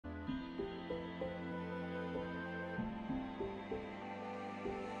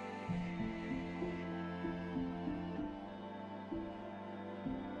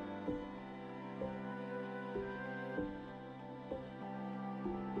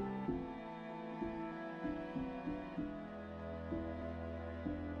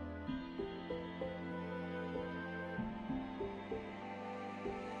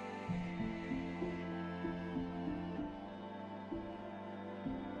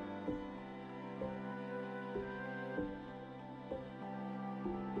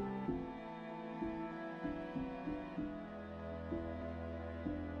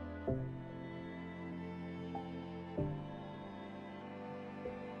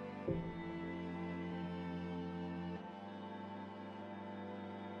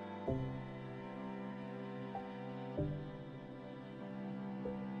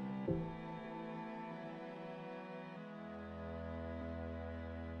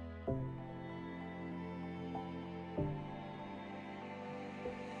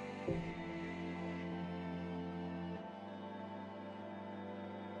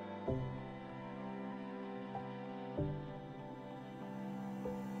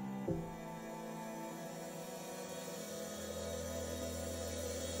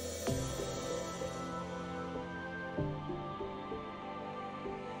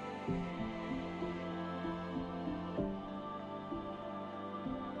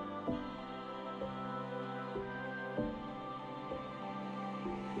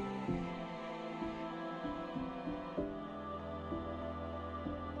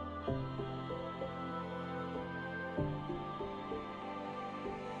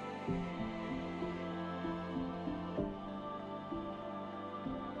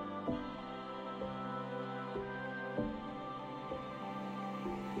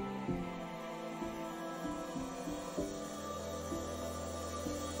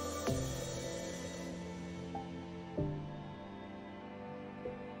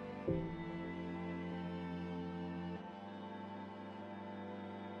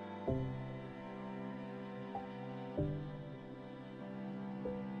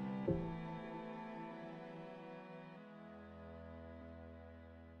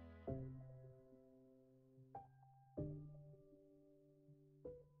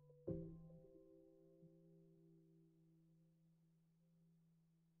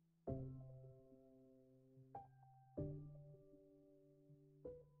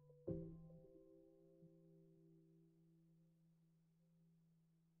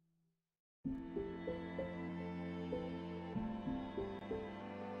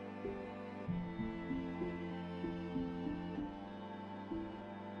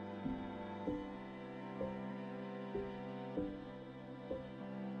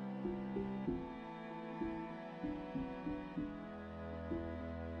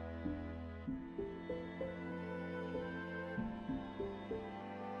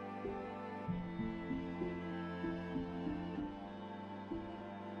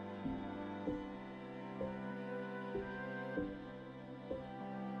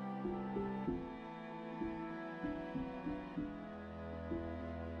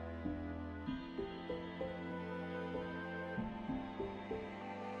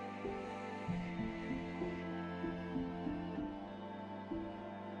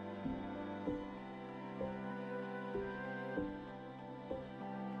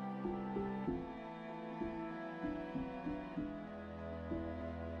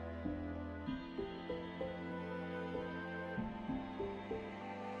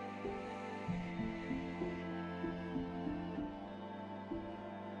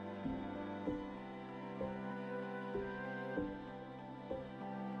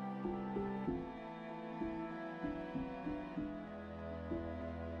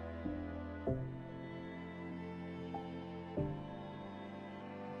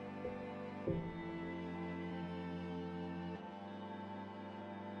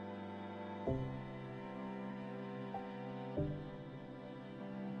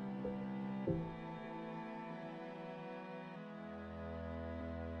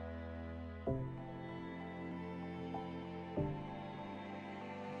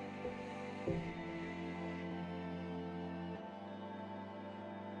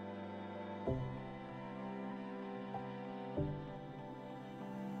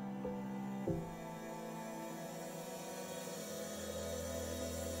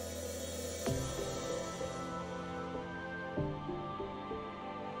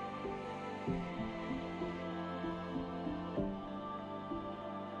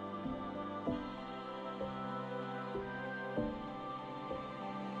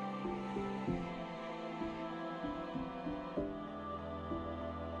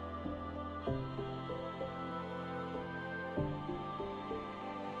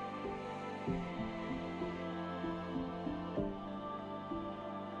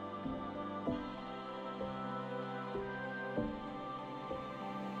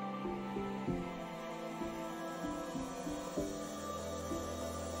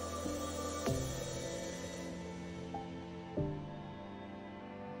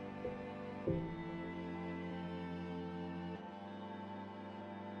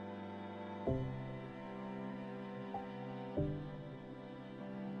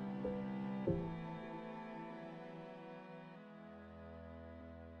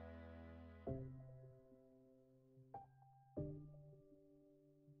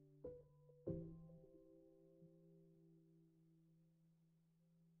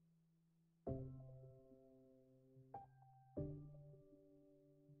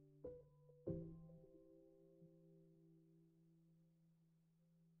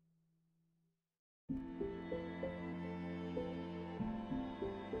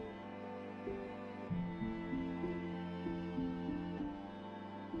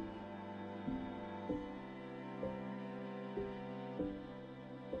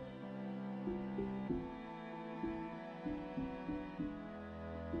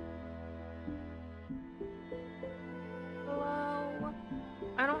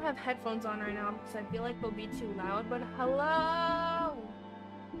have headphones on right now because I feel like they'll be too loud, but hello!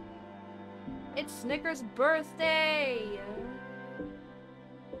 It's Snickers' birthday!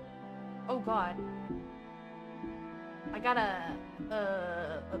 Oh god. I got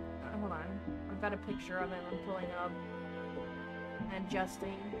hold on. I've got a picture of it I'm pulling up and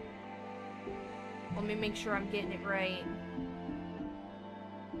adjusting. Let me make sure I'm getting it right.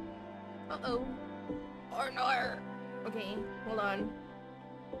 Uh-oh. Oh no! Okay, hold on.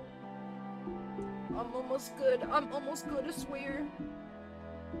 I'm almost good. I'm almost good, I swear.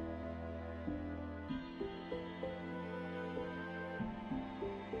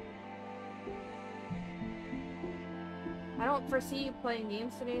 I don't foresee you playing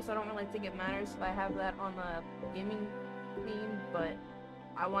games today, so I don't really think it matters if I have that on the gaming theme, but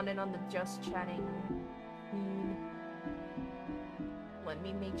I want it on the just chatting feed. Let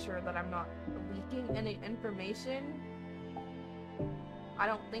me make sure that I'm not leaking any information. I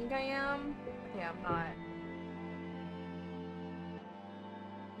don't think I am. Okay, I'm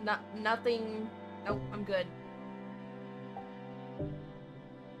not. Nothing. Nope, I'm good.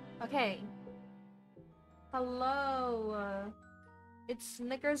 Okay. Hello. It's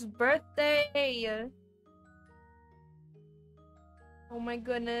Snickers' birthday. Oh my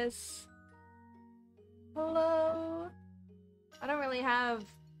goodness. Hello. I don't really have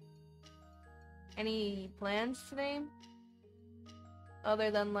any plans today.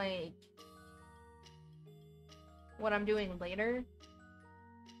 Other than, like, what I'm doing later.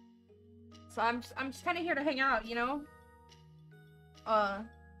 So I'm just kind of here to hang out, you know?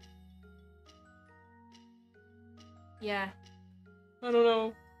 Yeah. I don't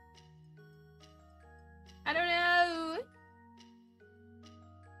know. I don't know.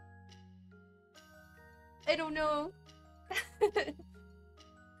 I don't know.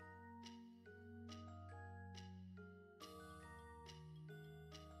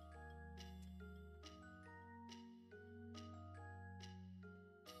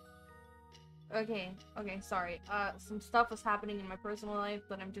 Okay, sorry. Some stuff was happening in my personal life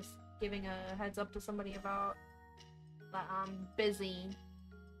that I'm just giving a heads up to somebody about. But I'm busy.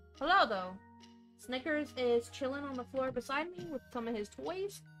 Hello, though. Snickers is chilling on the floor beside me with some of his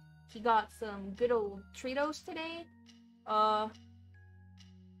toys. He got some good old Treatos today.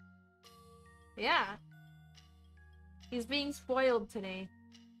 Yeah. He's being spoiled today.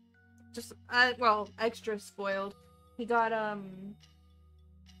 Just, well, extra spoiled. He got, I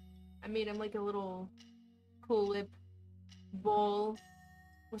made him like a little Cool Whip bowl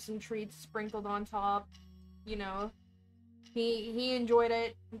with some treats sprinkled on top. You know. He enjoyed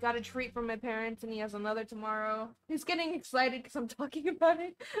it. He got a treat from my parents, and he has another tomorrow. He's getting excited because I'm talking about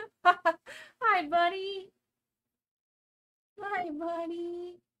it. Hi, buddy. Hi,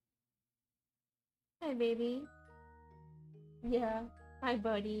 buddy. Hi, baby. Yeah. Hi,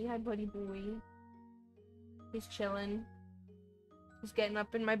 buddy. Hi, buddy boy. He's chilling. He's getting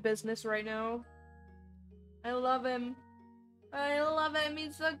up in my business right now. I love him. I love him.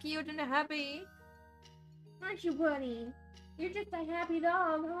 He's so cute and happy. Aren't you, buddy? You're just a happy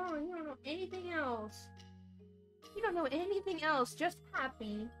dog, huh? You don't know anything else. You don't know anything else, just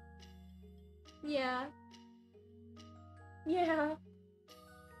happy. Yeah. Yeah.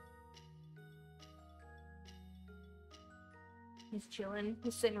 He's chilling.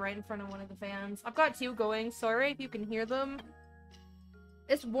 He's sitting right in front of one of the fans. I've got two going. Sorry if you can hear them.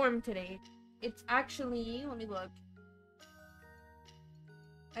 It's warm today. It's actually, let me look.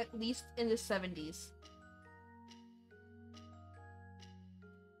 At least in the 70s.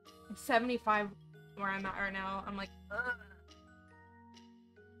 It's 75 where I'm at right now. I'm like, ugh.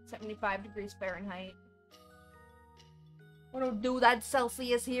 75 degrees Fahrenheit. I don't do that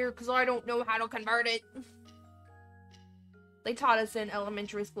Celsius here because I don't know how to convert it. They taught us in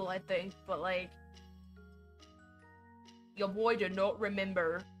elementary school, I think, but like, your boy did not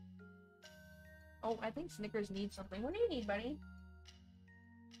remember. Oh, I think Snickers needs something. What do you need, buddy?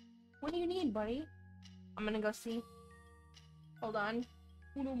 What do you need, buddy? I'm gonna go see. Hold on.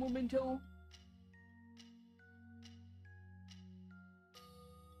 Uno momento.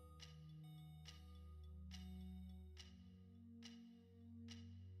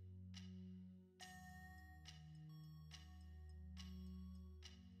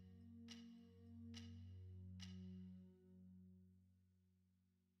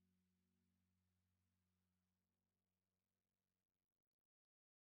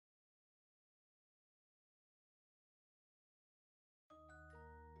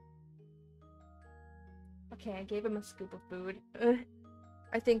 Okay, I gave him a scoop of food.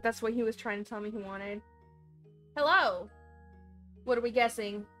 I think that's what he was trying to tell me he wanted. Hello! What are we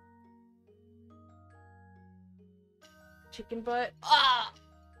guessing? Chicken butt? Ah!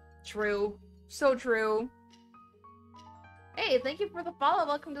 True. So true. Hey, thank you for the follow.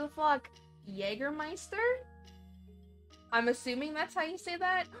 Welcome to the flock. Jägermeister? I'm assuming that's how you say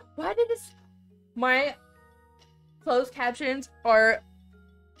that. Why did this... My closed captions are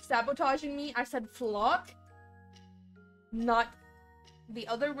sabotaging me. I said flock, not the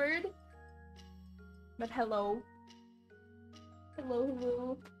other word. But hello. Hello,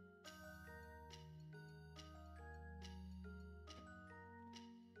 hello.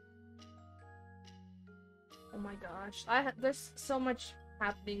 Oh my gosh. There's so much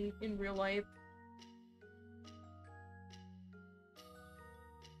happening in real life.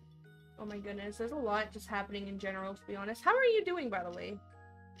 Oh my goodness, there's a lot just happening in general, to be honest. How are you doing, by the way?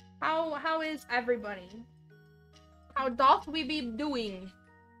 How is everybody? How doth we be doing?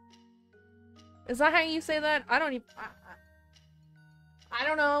 Is that how you say that? I don't even... I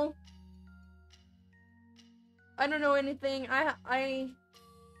don't know. I don't know anything. I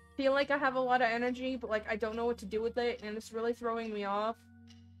feel like I have a lot of energy, but like I don't know what to do with it, and it's really throwing me off.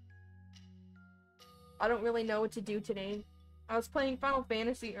 I don't really know what to do today. I was playing Final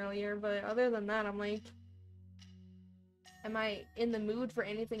Fantasy earlier, but other than that, I'm like... Am I in the mood for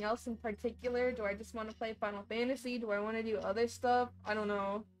anything else in particular? Do I just want to play Final Fantasy? Do I want to do other stuff? I don't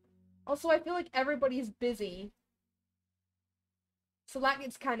know. Also, I feel like everybody's busy. So that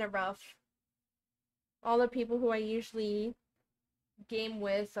gets kind of rough. All the people who I usually game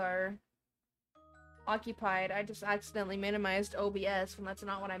with are occupied. I just accidentally minimized OBS when that's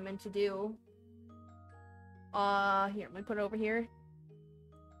not what I meant to do. Here, let me put it over here.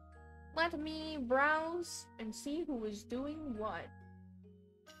 Let me browse and see who is doing what.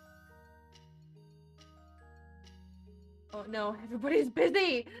 Oh no, everybody's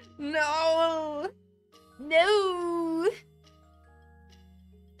busy! No! No!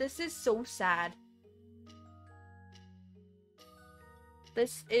 This is so sad.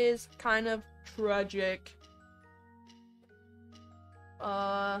 This is kind of tragic.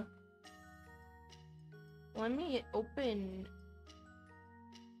 Let me open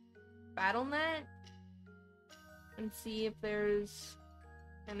Battle.net and see if there's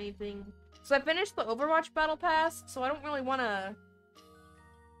anything. So I finished the Overwatch Battle Pass, so I don't really want to,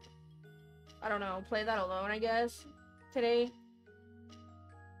 I don't know, play that alone, I guess, today.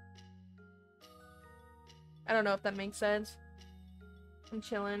 I don't know if that makes sense. I'm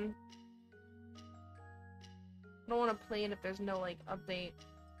chilling. I don't want to play it if there's no, like, update.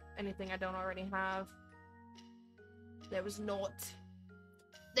 Anything I don't already have. There was not.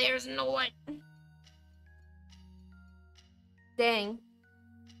 There's not. Dang.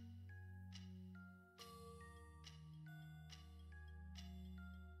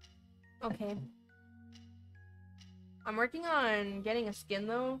 Okay. I'm working on getting a skin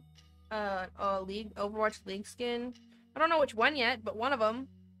though. A Overwatch League skin. I don't know which one yet, but one of them.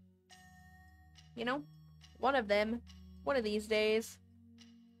 You know? One of them. One of these days.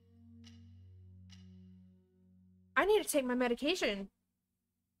 I need to take my medication.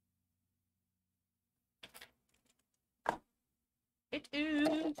 It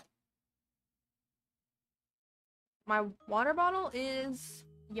is. My water bottle is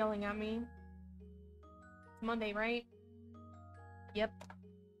yelling at me. It's Monday, right? Yep.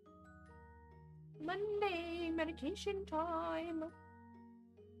 Monday, medication time.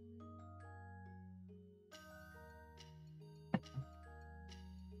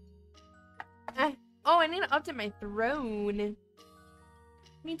 Oh, I need to update my throne. I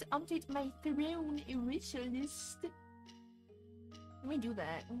need to update my throne erasure list. Let me do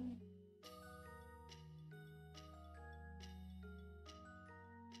that.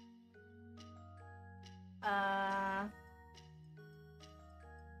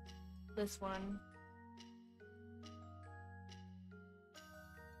 This one.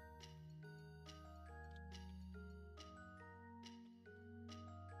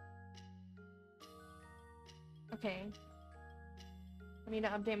 Okay. I need to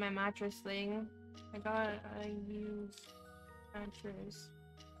update my mattress thing. I use mattress,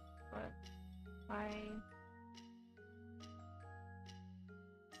 but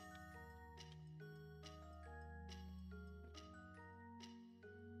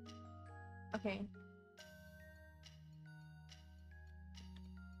okay.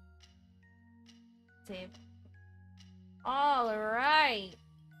 Save. All right.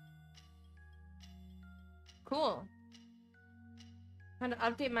 Cool. I'm gonna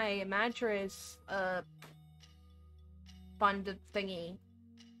update my mattress fund thingy.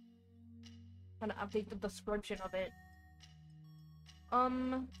 I'm gonna update the description of it.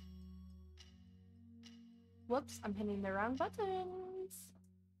 Whoops, I'm hitting the wrong buttons.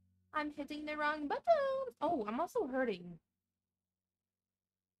 I'm hitting the wrong buttons. Oh, I'm also hurting.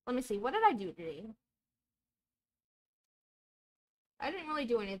 Let me see. What did I do today? I didn't really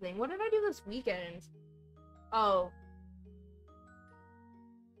do anything. What did I do this weekend? Oh.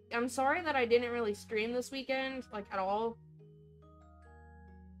 I'm sorry that I didn't really stream this weekend, like, at all.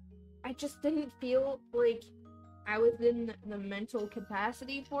 I just didn't feel like I was in the mental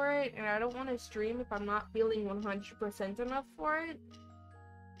capacity for it, and I don't want to stream if I'm not feeling 100% enough for it.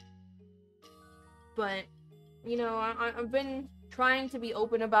 But, you know, I've been trying to be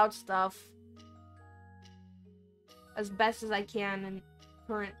open about stuff as best as I can in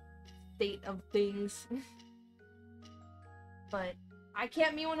current state of things. But I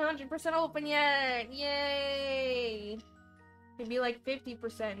can't be 100% open yet! Yay! It'd be like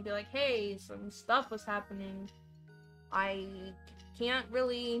 50% and be like, hey, some stuff was happening. I can't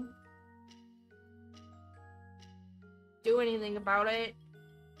really do anything about it.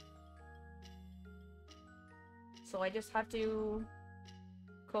 So I just have to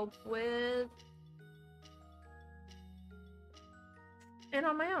cope with it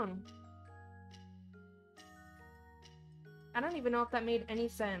on my own. I don't even know if that made any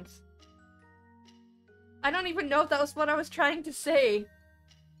sense. I don't even know if that was what I was trying to say.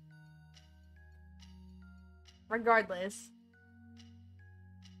 Regardless.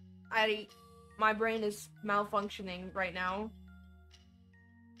 My brain is malfunctioning right now.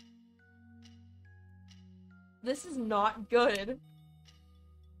 This is not good.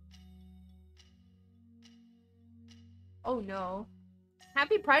 Oh no.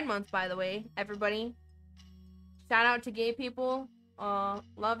 Happy Pride Month, by the way, everybody. Shout out to gay people.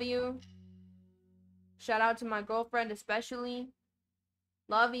 Love you. Shout out to my girlfriend especially.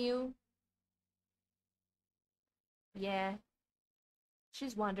 Love you. Yeah.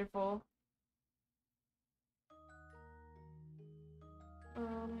 She's wonderful.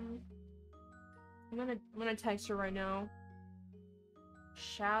 I'm gonna text her right now.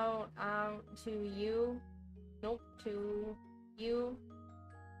 Shout out to you. Nope, to you.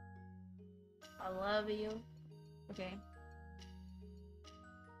 I love you. Okay.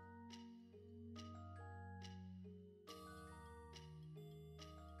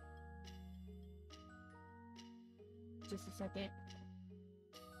 Just a second.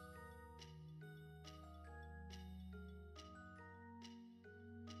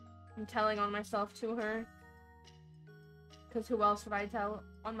 I'm telling on myself to her. Because who else would I tell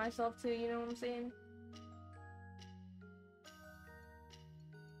on myself to, you know what I'm saying?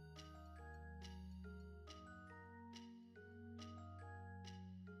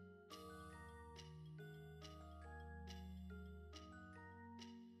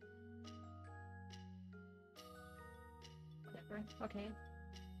 Whatever. Okay.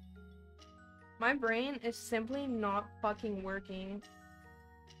 My brain is simply not fucking working.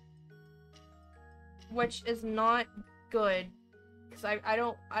 Which is not good. Because I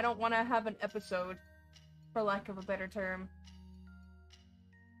don't want to have an episode, for lack of a better term.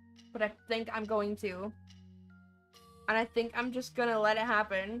 But I think I'm going to. And I think I'm just gonna let it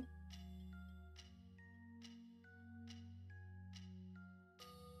happen.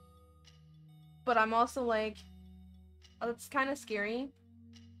 But I'm also like, oh, it's kind of scary.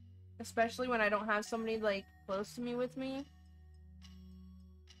 Especially when I don't have somebody, like, close to me with me.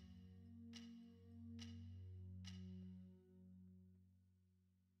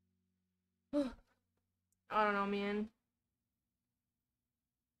 I don't know, man.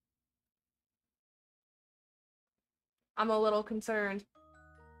 I'm a little concerned.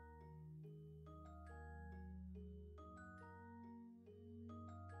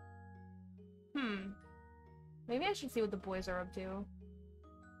 Maybe I should see what the boys are up to.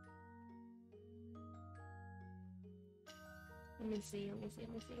 Let me see.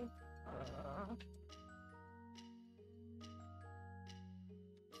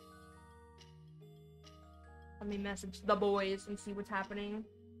 Let me message the boys and see what's happening.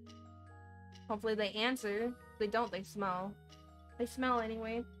 Hopefully they answer. If they don't, they smell. They smell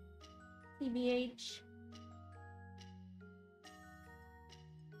anyway. TBH.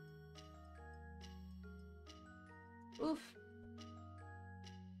 Oof.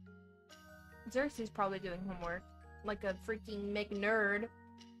 Xerxes probably doing homework. Like a freaking McNerd.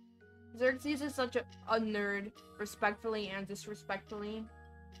 Xerxes is such a nerd. Respectfully and disrespectfully.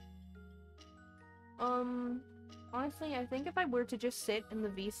 Honestly, I think if I were to just sit in the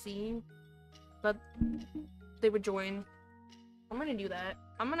VC, but they would join. I'm gonna do that.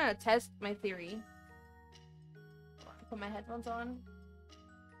 I'm gonna test my theory. Put my headphones on.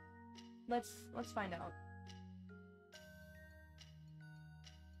 Let's find out.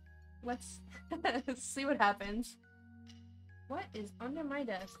 Let's see what happens. What is under my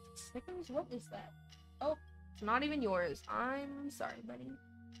desk? Snickers? What is that? Oh, it's not even yours. I'm sorry, buddy.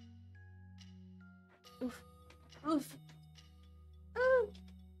 Oof. Oof. Ooh.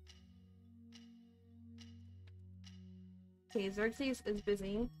 Okay, Xerxes is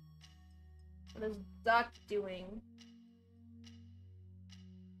busy. What is Duck doing?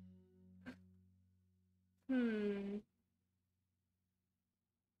 Hmm.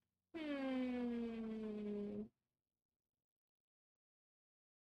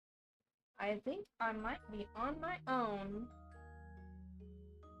 I think I might be on my own.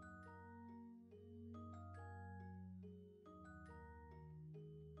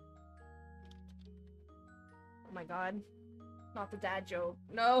 Oh my god. Not the dad joke.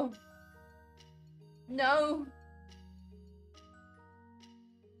 No. No.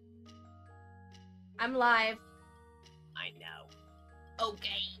 I'm live. I know.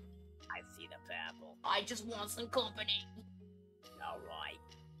 Okay. I see the purple. I just want some company. Alright.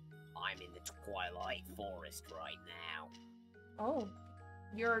 I'm in the Twilight Forest right now. Oh.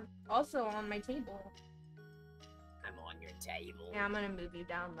 You're also on my table. I'm on your table. Yeah, I'm gonna move you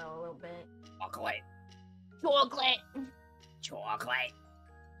down though a little bit. Chocolate. Chocolate! Chocolate.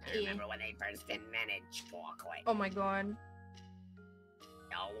 I Yeah. remember when they first invented chocolate. Oh my god.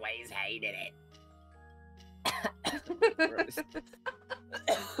 Always hated it.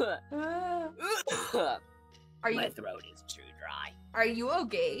 Are My you throat is too dry. are you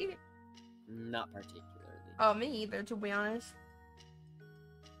okay? Not particularly. Oh, me either, to be honest.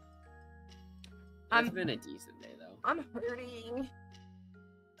 It's been a decent day though. I'm hurting.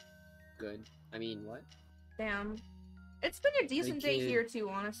 Good. I mean, what? Damn. It's been a decent day kid. here too,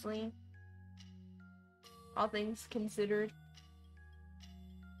 honestly. All things considered.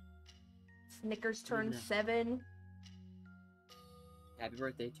 Snickers turned 7. Happy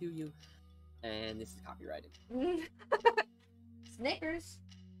birthday to you. And this is copyrighted. Snickers.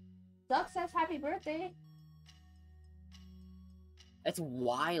 Duck says happy birthday. That's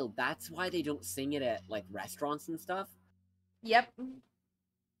wild. That's why they don't sing it at like restaurants and stuff. Yep.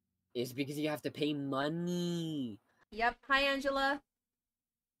 Is because you have to pay money. Yep. Hi, Angela.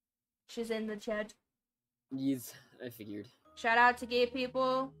 She's in the chat. Yes, I figured. Shout out to gay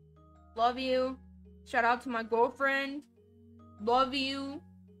people. Love you. Shout out to my girlfriend. Love you.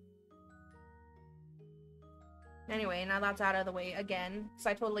 Anyway, now that's out of the way again. So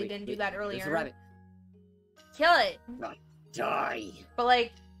I totally didn't do that There's a earlier. rabbit. Kill it. Die. But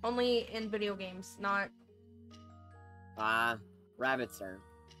like, only in video games, not... Rabbits are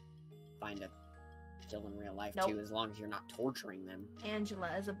fine to kill in real life Nope. too, as long as you're not torturing them. Angela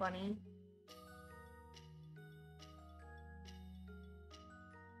as a bunny.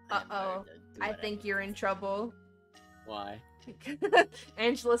 Uh-oh. I think you're in trouble. Why?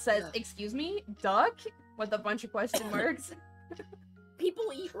 Angela says, excuse me? Duck? With a bunch of question marks.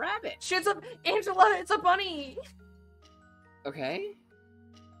 People eat rabbits. Shit's a... Angela, it's a bunny! Okay.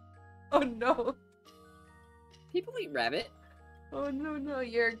 Oh no. People eat rabbit. Oh no, no,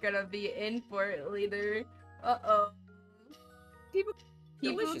 you're gonna be in for it later. Uh-oh. People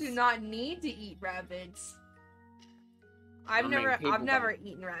Delicious. do not need to eat rabbits. I've I mean, people never don't.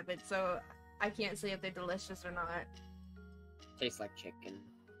 eaten rabbits, so I can't say if they're delicious or not. Tastes like chicken.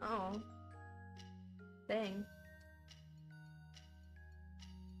 Oh. Dang.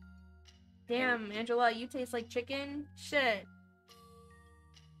 Damn, Angela, you taste like chicken? Shit.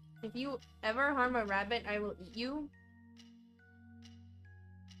 If you ever harm a rabbit, I will eat you.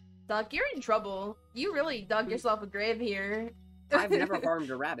 Duck, you're in trouble. You really dug yourself a grave here. I've never harmed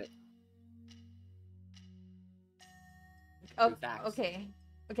a rabbit. Oh, True facts. okay.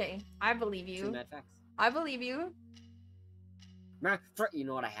 Okay, I believe True you. mad facts. I believe you. You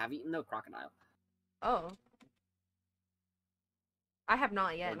know what I have eaten though? Crocodile. Oh. I have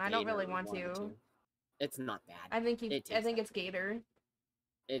not yet, Or and I don't gator, really want one of the to. two. It's not bad. I think It I tastes think like it's gator.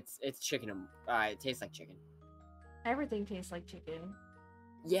 It's chicken. It tastes like chicken. Everything tastes like chicken.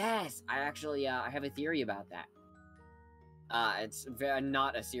 Yes, I actually I have a theory about that. It's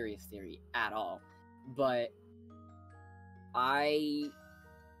not a serious theory at all, but my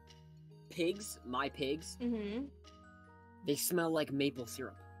pigs, Mm-hmm. they smell like maple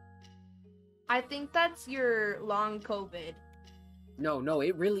syrup. I think that's your long COVID. No,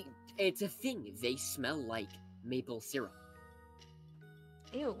 it's a thing. They smell like maple syrup.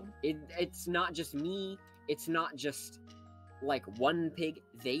 Ew. It's not just me. It's not just like one pig.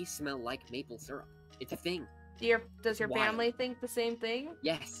 They smell like maple syrup. It's a thing. Does your Wild. family think the same thing?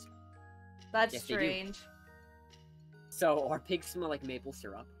 Yes. That's Yes, they do. strange. So our pigs smell like maple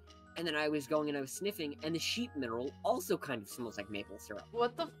syrup. And then I was going and I was sniffing, and the sheep mineral also kind of smells like maple syrup.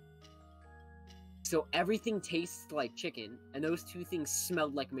 What the? So everything tastes like chicken, and those two things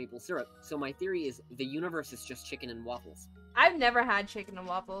smelled like maple syrup. So my theory is the universe is just chicken and waffles. I've never had chicken and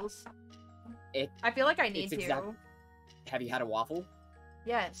waffles. I feel like I need it's to. exact- Have you had a waffle?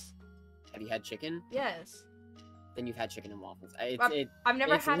 Yes. Have you had chicken? Yes. Then you've had chicken and waffles. I've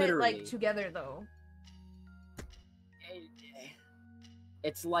never it's had it like literally- together though.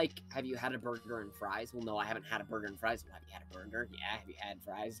 It's like, have you had a burger and fries? Well, no, I haven't had a burger and fries. Well, have you had a burger? Yeah. Have you had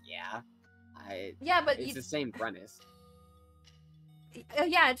fries? Yeah. Yeah, but It's the same premise.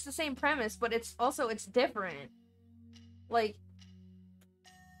 yeah, it's the same premise, but it's different.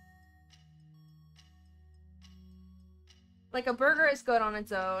 Like a burger is good on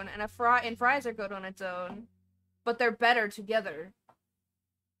its own, and fries are good on its own, but they're better together.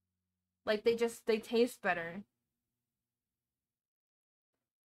 Like they taste better.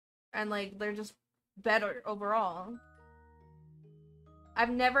 And like they're just better overall. I've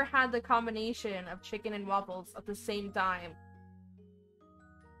never had the combination of chicken and waffles at the same time.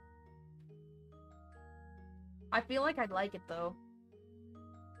 I feel like I'd like it though.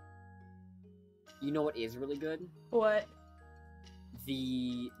 You know what is really good? What?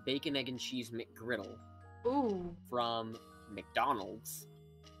 The bacon, egg, and cheese McGriddle Ooh. from McDonald's.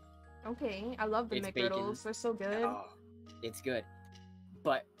 Okay, I love the It's McGriddles. bacon. They're so good. Oh, it's good.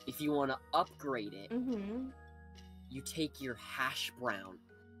 But if you want to upgrade it, Mm-hmm. you take your hash brown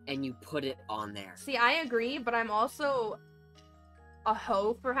and you put it on there. See, I agree, but I'm also a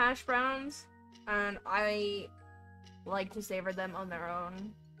hoe for hash browns, and I like to savor them on their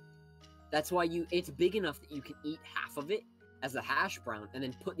own. That's why it's big enough that you can eat half of it as a hash brown and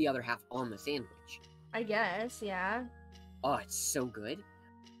then put the other half on the sandwich. I guess, yeah. Oh, it's so good.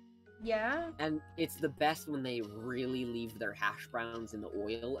 Yeah? And it's the best when they really leave their hash browns in the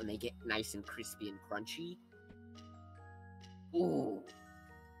oil and they get nice and crispy and crunchy. Ooh.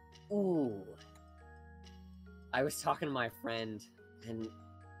 Ooh. I was talking to my friend and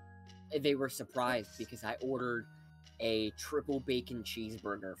they were surprised because I ordered a triple bacon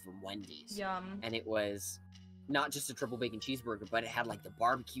cheeseburger from Wendy's. Yum. And it was not just a triple bacon cheeseburger, but it had like the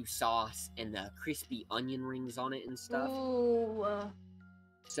barbecue sauce and the crispy onion rings on it and stuff. Ooh.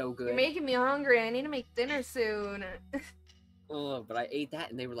 So good. You're making me hungry. I need to make dinner soon. Oh, but I ate that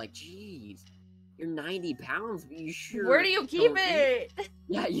and they were like, geez, you're 90 pounds, but you sure Where do you keep don't it?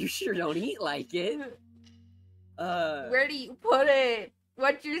 Yeah, you sure don't eat like it. Where do you put it?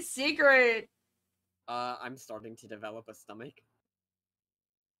 What's your secret? I'm starting to develop a stomach.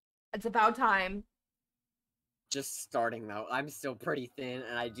 It's about time. Just starting though. I'm still pretty thin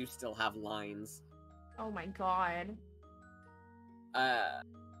and I do still have lines. Oh my god.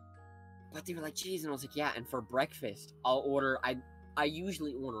 But they were like, geez, and I was like, yeah, and for breakfast, I'll order, I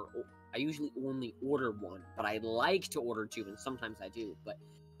usually only order one, but I like to order two, and sometimes I do, but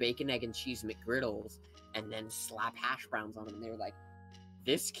bacon, egg, and cheese McGriddles, and then slap hash browns on them, and they were like,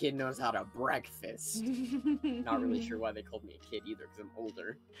 this kid knows how to breakfast. Not really sure why they called me a kid either, because I'm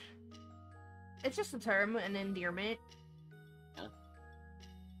older. It's just a term, an endearment. Yeah.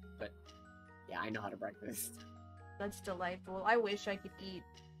 But, yeah, I know how to breakfast. That's delightful. I wish I could eat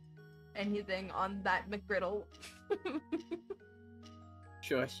anything on that McGriddle.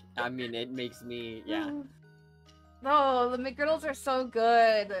 Shush. I mean, it makes me, yeah. No, the McGriddles are so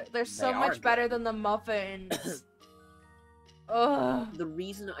good. They're so They are much better good. than the muffins. Ugh. The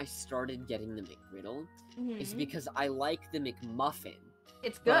reason I started getting the McGriddle is Mhm. because I like the McMuffin.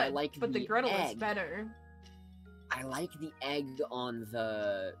 It's but I good, like but the the griddle is egg. better. I like the egg on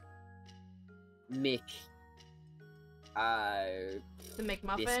the Mc... The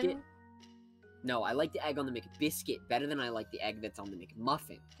McMuffin? Biscuit? No, I like the egg on the McBiscuit better than I like the egg that's on the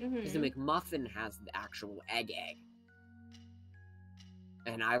McMuffin. Because the Mhm. McMuffin has the actual egg.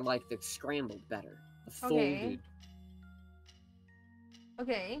 And I like the scrambled better. The Okay. folded.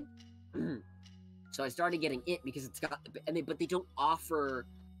 Okay. So I started getting it because it's got... but they don't offer...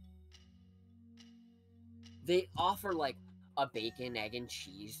 They offer, like, a bacon, egg, and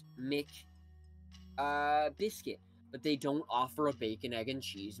cheese biscuit. But they don't offer a bacon, egg, and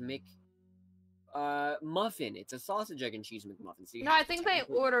cheese muffin. It's a sausage, egg, and cheese McMuffin. So you No, have I to think they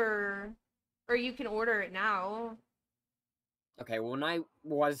technically- order... Or you can order it now. Okay, well, when I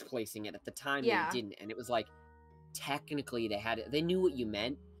was placing it, at the time Yeah. they didn't. And it was like, technically they had it. They knew what you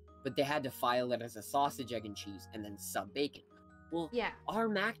meant, but they had to file it as a sausage, egg, and cheese, and then sub bacon. Well, Yeah. our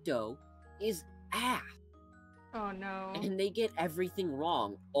MacDo is ass. Oh no. And they get everything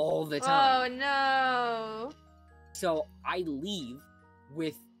wrong all the Oh time. no. So I leave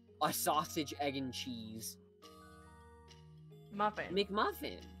with a sausage, egg, and cheese Muffin.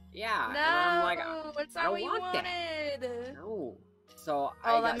 McMuffin. Yeah. No, And I'm like, it's I not don't what you want that. wanted. no. So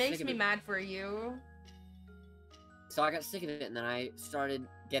I Oh, got that makes sick of me it. mad for you. So I got sick of it, and then I started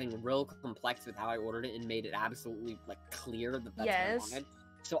getting real complex with how I ordered it and made it absolutely, like, clear that that's Yes. what I wanted.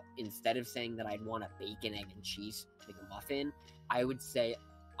 So instead of saying that I'd want a bacon, egg, and cheese McMuffin, I would say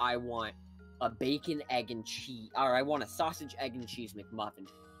I want a bacon, egg, and cheese, or I want a sausage, egg, and cheese McMuffin.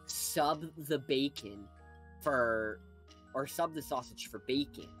 Sub the bacon or sub the sausage for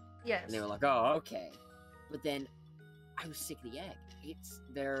bacon. Yes. And they were like, oh, okay. But then I was sick of the egg.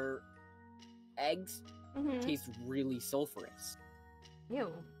 Their eggs taste really sulfurous.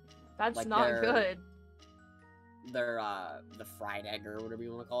 Ew. That's Like not they're- good. The fried egg or whatever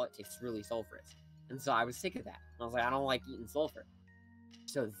you want to call it tastes really sulfurous. And so I was sick of that. I was like, I don't like eating sulfur.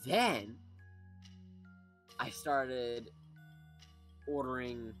 So then I started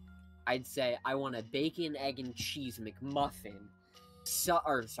ordering, I'd say I want a bacon, egg, and cheese McMuffin.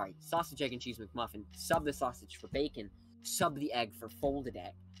 Sausage, egg, and cheese McMuffin. Sub the sausage for bacon. Sub the egg for folded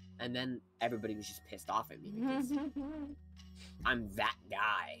egg. And then everybody was just pissed off at me because I'm that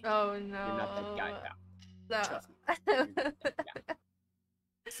guy. Oh no. You're not that guy. No. Trust me. You're not that guy.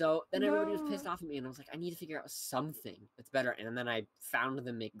 So then everybody was pissed off at me, and I was like, I need to figure out something that's better. And then I found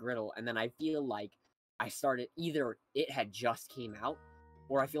the McGriddle, and then I feel like I started, either it had just came out,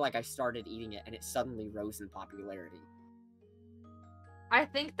 or I feel like I started eating it, and it suddenly rose in popularity. I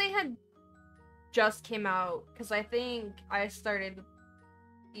think they had just came out, because I think I started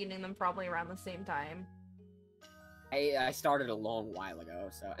eating them probably around the same time. I started a long while ago,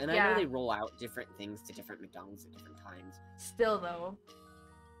 so, and I Yeah. know they roll out different things to different McDonald's at different times. Still though.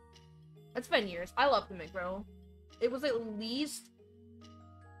 It's been years. I love the McGriddle. It was at least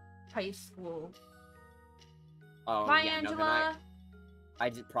high school. Oh, Hi, yeah, no, then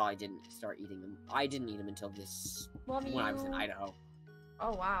Angela. probably didn't start eating them. I didn't eat them until this, Love when I was in you. Idaho.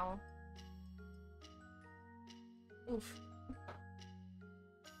 Oh, wow. Oof.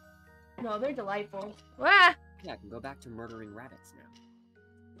 No, they're delightful. Ah! Yeah, I can go back to murdering rabbits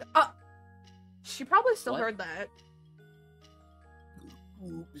now. She probably still What? heard that.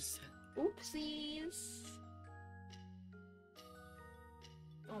 Oops. Oopsies.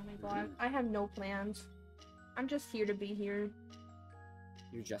 Oh my god. I have no plans. I'm just here to be here.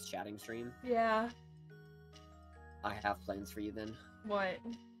 You're just chatting stream? Yeah. I have plans for you then. What?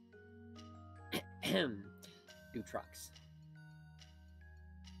 Do trucks.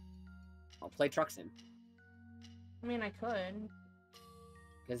 I'll play Truck Sim. I mean, I could.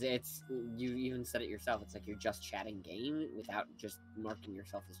 Because you even said it yourself, it's like you're just chatting game without just marking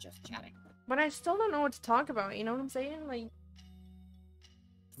yourself as just chatting. But I still don't know what to talk about, you know what I'm saying? Like,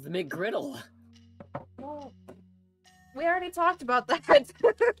 The McGriddle! well, we already talked about that.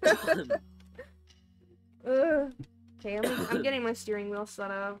 Ugh. Okay, I'm getting my steering wheel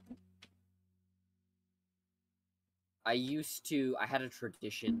set up. I had a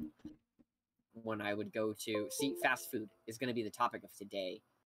tradition when I would go to, fast food is going to be the topic of today.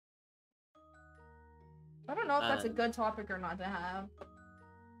 I don't know if that's a Um, good topic or not to have.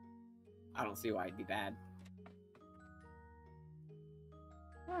 I don't see why it'd be bad.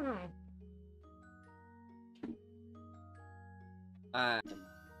 I don't know.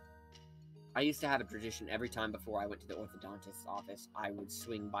 I used to have a tradition every time before I went to the orthodontist's office, I would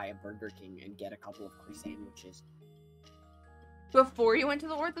swing by a Burger King and get a couple of free sandwiches. Before you went to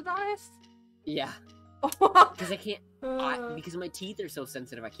the orthodontist? Yeah, I because I can't, because my teeth are so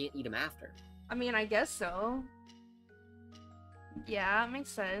sensitive, I can't eat them after. mean, I guess so. Yeah, it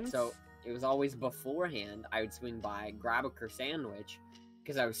makes sense. So it was always beforehand, I would swing by, grab a sandwich,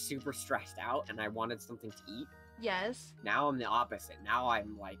 because I was super stressed out and I wanted something to eat. Yes. Now I'm the opposite. Now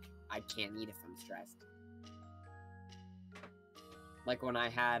I'm like, I can't eat if I'm stressed. Like when I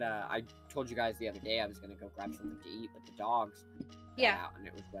had, I told you guys the other day I was gonna go grab something to eat, but the dogs got Yeah. out and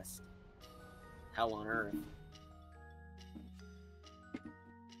it was just hell on earth.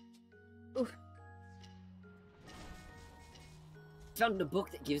 Oof. Found a book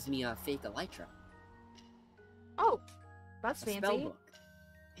that gives me a fake elytra. Oh, that's A fancy. spell book.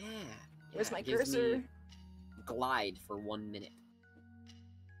 Yeah. Where's yeah, my it gives me cursor? Glide for 1 minute.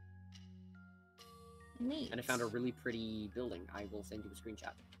 Neat. And I found a really pretty building. I will send you a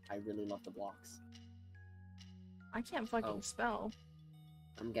screenshot. I really love the blocks. I can't fucking Oh. spell.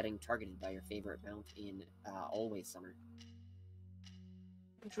 I'm getting targeted by your favorite mount in Always Summer.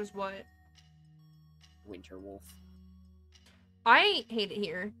 Which was what? Winter Wolf. I hate it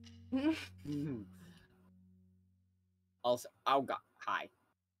here. Also, oh god, hi.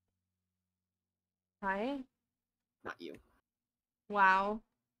 Hi. Not you. Wow.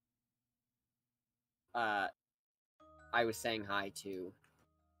 I was saying hi to...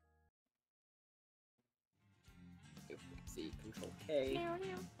 Let's see, Control K.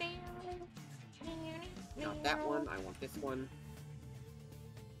 Not that one, I want this one.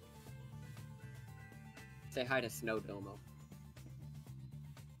 Say hi to Snow Domo.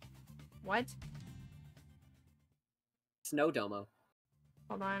 What? Snow Domo.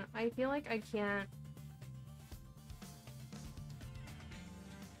 Hold on. I feel like I can't.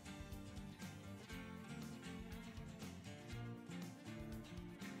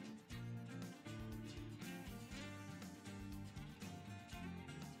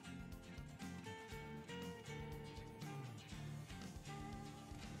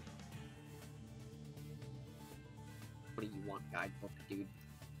 What do you want, guidebook, dude?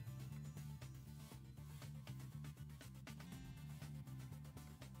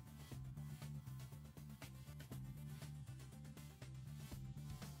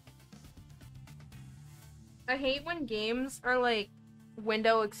 I hate when games are like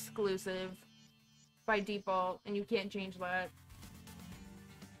window exclusive by default and you can't change that.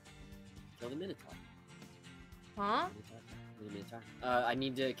 Kill the Minotaur. Huh? Kill the Minotaur. I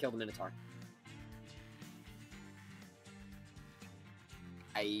need to kill the Minotaur.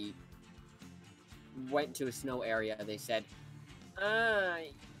 I went to a snow area. They said,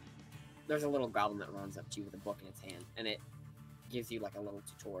 there's a little goblin that runs up to you with a book in its hand, and it gives you like a little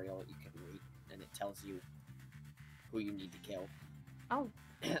tutorial that you can read, and it tells you who you need to kill. Oh.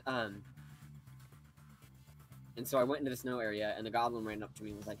 And so I went into the snow area, and the goblin ran up to me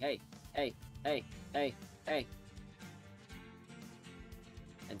and was like, hey, hey, hey, hey, hey.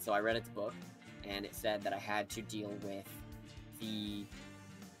 And so I read its book, and it said that I had to deal with the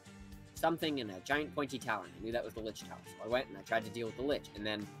something in a giant pointy tower, and I knew that was the Lich Tower. So I went and I tried to deal with the Lich, and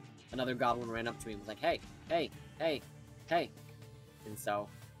then another goblin ran up to me and was like, hey, hey, hey, hey. And so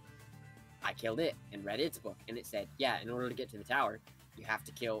I killed it and read its book, and it said, yeah, in order to get to the tower, you have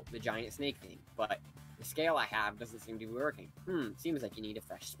to kill the giant snake thing, but the scale I have doesn't seem to be working. Seems like you need a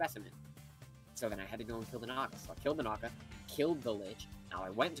fresh specimen. So then I had to go and kill the Naga. So I killed the Naga, killed the Lich. Now I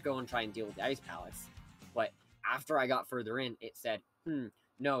went to go and try and deal with the Ice Palace, but after I got further in, it said,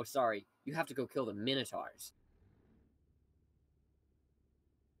 no, sorry, you have to go kill the Minotaurs.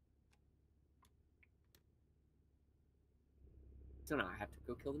 So now I have to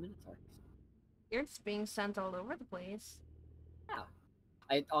go kill the Minotaurs. You're just being sent all over the place.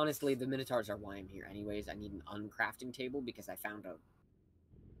 Yeah. Honestly, the Minotaurs are why I'm here anyways. I need an uncrafting table because I found a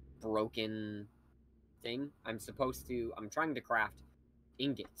broken thing. I'm trying to craft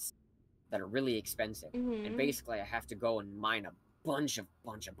ingots that are really expensive. And basically I have to go and mine a bunch of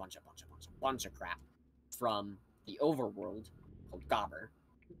crap from the overworld called Gobber.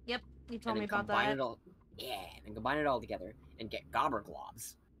 Yep, you told me about that. And combine it all together and get Gobber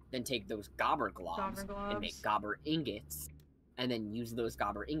globs. Then take those Gobber globs and make Gobber ingots. And then use those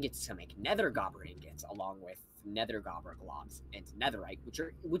Gobber ingots to make Nether Gobber ingots, along with Nether Gobber globs and Netherite,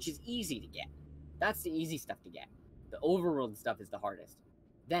 which is easy to get. That's the easy stuff to get. The overworld stuff is the hardest.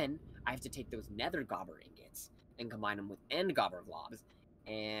 Then I have to take those Nether Gobber ingots and combine them with End Gobber globs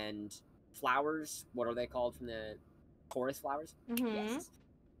and flowers. What are they called from the chorus flowers? Yes.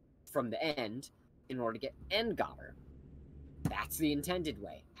 From the end, in order to get End Gobber. That's the intended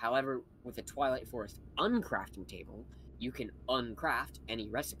way. However, with a Twilight Forest uncrafting table, you can uncraft any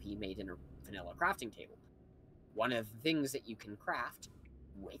recipe made in a vanilla crafting table. One of the things that you can craft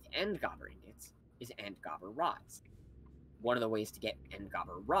with End Gobber ingots is End Gobber rods. One of the ways to get End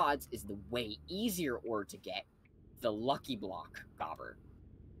Gobber rods is the way easier ore to get, the Lucky Block Gobber.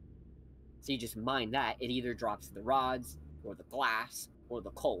 So you just mine that. It either drops the rods, or the glass, or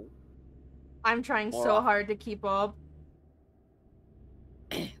the coal. I'm trying so hard to keep up.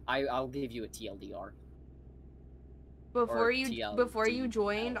 I'll give you a TLDR. Before you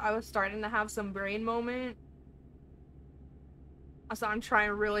joined, I was starting to have some brain moment. So I'm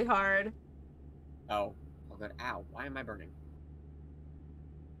trying really hard. Oh good. Ow, why am I burning?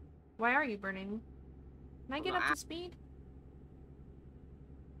 Why are you burning? Can I get up to speed?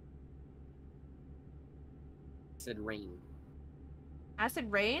 Acid rain.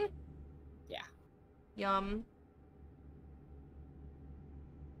 Acid rain? Yeah. Yum.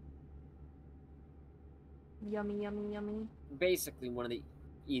 Yummy, yummy, yummy. Basically, one of the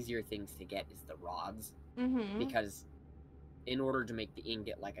easier things to get is the rods. Mm-hmm. Because in order to make the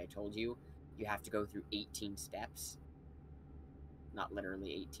ingot, like I told you, you have to go through 18 steps. Not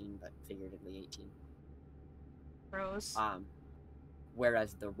literally 18, but figuratively 18. Gross.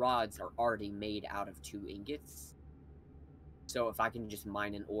 Whereas the rods are already made out of 2 ingots. So if I can just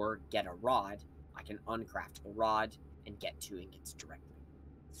mine an ore, get a rod, I can uncraft the rod and get 2 ingots directly.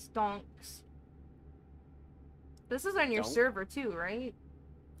 Stonks. This is on your server too, right?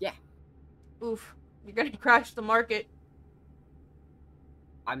 Yeah. Oof. You're gonna crash the market.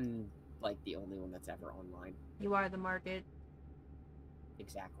 I'm, like, the only one that's ever online. You are the market.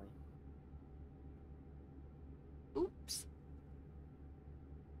 Exactly. Oops.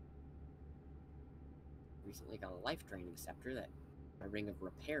 recently got a life draining scepter that my ring of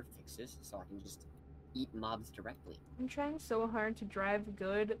repair fixes, so I can just eat mobs directly. I'm trying so hard to drive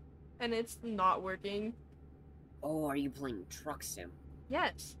good, and it's not working. Oh, are you playing Truck Sim?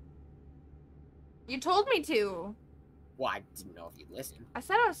 Yes. You told me to. Well, I didn't know if you listened. I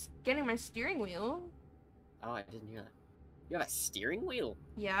said I was getting my steering wheel. Oh, I didn't hear that. You have a steering wheel?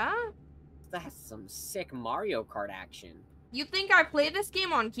 Yeah? That's some sick Mario Kart action. You think I play this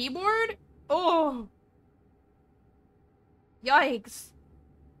game on keyboard? Oh. Yikes.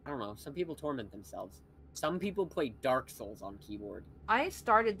 I don't know. Some people torment themselves. Some people play Dark Souls on keyboard. I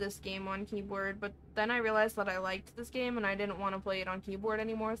started this game on keyboard, but then I realized that I liked this game and I didn't want to play it on keyboard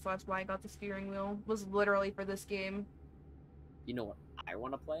anymore, so that's why I got the steering wheel. It was literally for this game. You know what I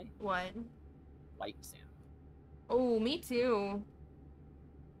want to play? What? Light Sim. Oh, me too.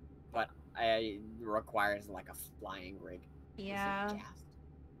 But it requires like a flying rig. Yeah.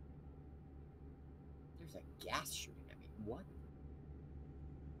 There's a gas shooting at me. What?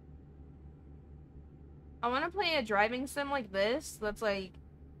 I want to play a driving sim like this that's like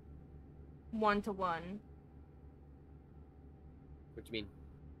 1-to-1. What do you mean?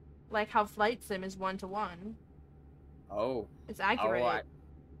 Like how Flight Sim is 1-to-1. Oh. It's accurate. Oh,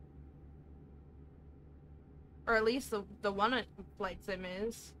 or at least the one at Flight Sim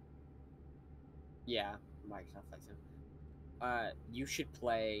is. yeah, Microsoft Flight Sim. You should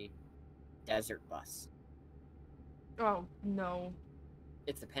play Desert Bus. Oh, no.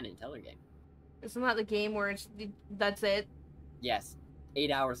 It's a Penn and Teller game. Isn't that the game where it's that's it? Yes.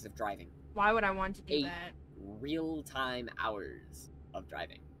 8 hours of driving. Why would I want to do 8 that? real-time hours of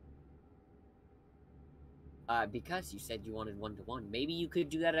driving. Because you said you wanted 1-to-1. Maybe you could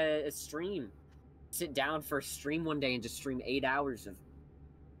do that at a stream. Sit down for a stream one day and just stream 8 hours of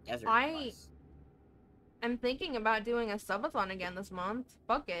Desert Bus. I'm thinking about doing a subathon again this month.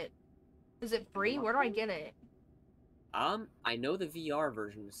 Fuck it. Is it free? Where do I get it? I know the VR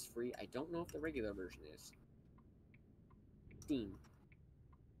version is free. I don't know if the regular version is. Steam.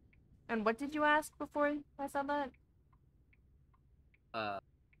 And what did you ask before I said that? I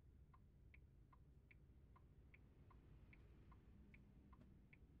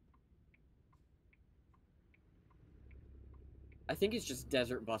think it's just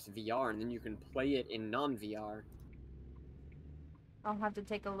Desert Bus VR, and then you can play it in non-VR. I'll have to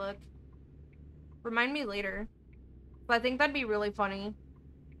take a look. Remind me later. But I think that'd be really funny.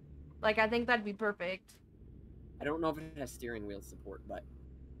 Like, I think that'd be perfect. I don't know if it has steering wheel support, but...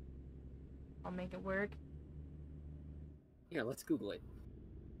 I'll make it work. Here, let's Google it.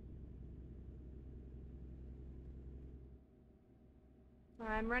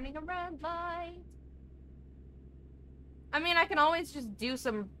 I'm running a red light. I mean, I can always just do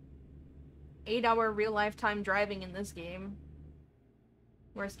some 8-hour real-life time driving in this game.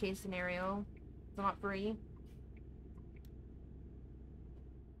 Worst case scenario. It's not free.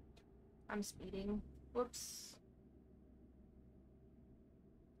 I'm speeding. Whoops.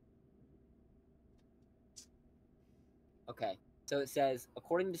 Okay, so it says,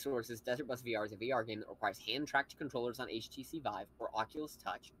 according to sources, Desert Bus VR is a VR game that requires hand-tracked controllers on HTC Vive or Oculus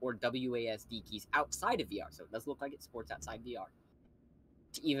Touch or WASD keys outside of VR, so it does look like it supports outside VR,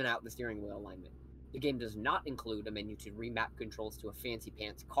 to even out the steering wheel alignment. The game does not include a menu to remap controls to a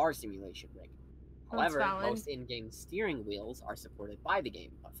fancy-pants car simulation rig. However, most in-game steering wheels are supported by the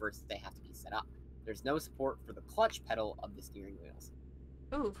game, but first they have to be set up. There's no support for the clutch pedal of the steering wheels.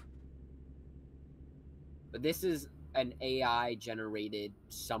 Oof. But this is an AI-generated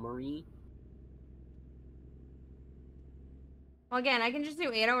summary. Well, again, I can just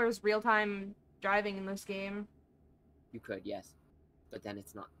do 8 hours real-time driving in this game. You could, yes. But then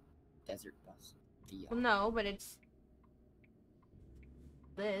it's not Desert Bus VR. Well, no, but it's...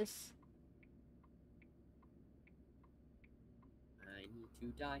 this. I need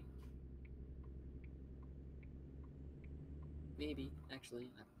to die. Maybe,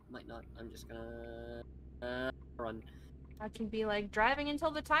 actually. I might not. I'm just gonna... run. I can be like driving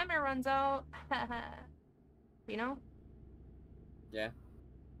until the timer runs out. You know? Yeah.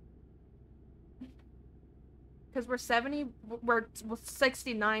 Because we're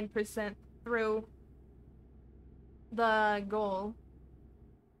 69% through the goal.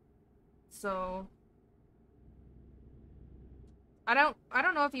 So I don't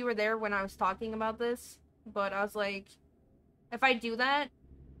know if you were there when I was talking about this, but I was like, if I do that,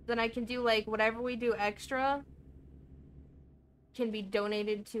 then I can do like whatever we do extra can be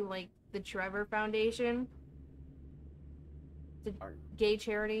donated to like the Trevor Foundation, the gay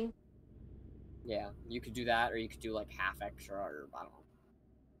charity. Yeah, you could do that, or you could do like half extra, or I don't know.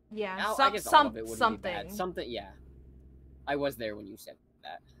 Yeah, I guess all of it wouldn't be bad. Something, yeah. I was there when you said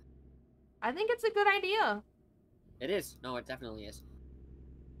that. I think it's a good idea. It is. No, it definitely is.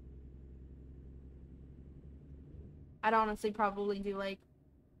 I'd honestly probably do like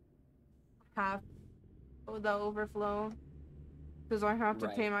half of the overflow because I have to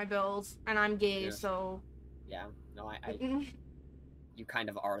pay Right. my bills and I'm gay, Yes. so Yeah. No, you kind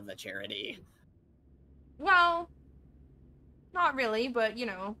of are the charity. well, not really, but you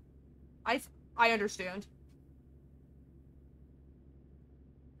know, I understand.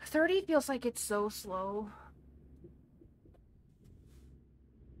 30 feels like it's so slow.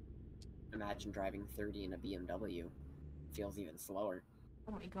 Imagine driving 30 in a BMW. Feels even slower.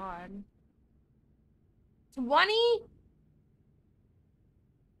 Oh my god. 20?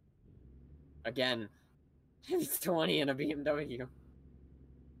 Again, it's 20 in a BMW.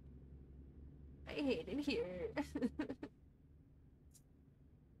 I hate it here.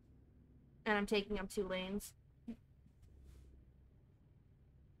 And I'm taking up 2 lanes.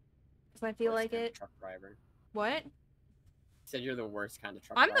 Because I feel Worst like kind of it. truck driver. What? Said you're the worst kind of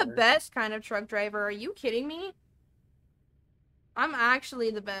truck I'm driver. the best kind of truck driver. Are you kidding me? I'm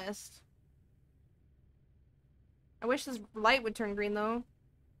actually the best. I wish this light would turn green, though.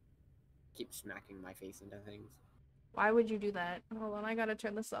 Keep smacking my face into things. Why would you do that? Hold on, I gotta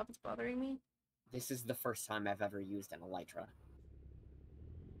turn this off. It's bothering me. This is the first time I've ever used an Elytra.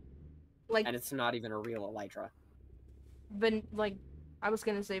 Like, And it's not even a real Elytra. like, I was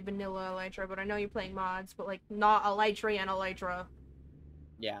gonna say vanilla Elytra, but I know you're playing mods, but, like, not Elytra and Elytra.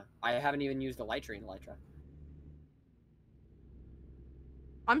 Yeah, I haven't even used Elytra in Elytra.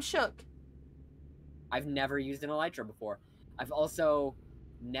 I'm shook. I've never used an Elytra before. I've also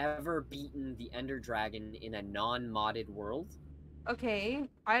never beaten the Ender Dragon in a non-modded world. Okay,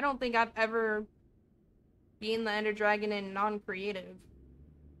 I don't think I've ever been the Ender Dragon in non-creative.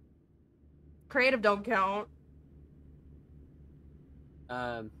 Creative don't count.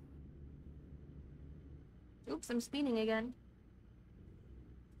 Oops, I'm speeding again.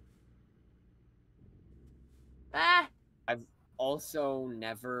 Ah! I've also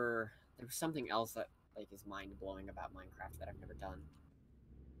never... There was something else that like is mind-blowing about Minecraft that I've never done.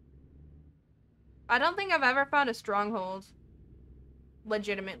 I don't think I've ever found a stronghold.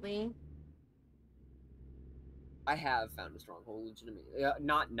 Legitimately. I have found a stronghold legitimately.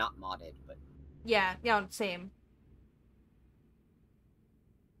 Not modded, but... Yeah, same.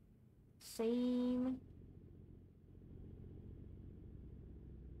 Same.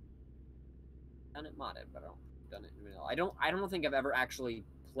 Done it modded, but I don't done it in vanilla. I don't think I've ever actually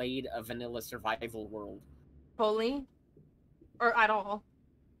played a vanilla survival world. Fully? Or at all?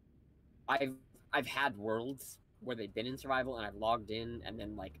 I've had worlds where they've been in survival and I've logged in and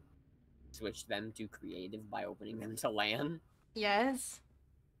then like switched them to creative by opening them to LAN. Yes.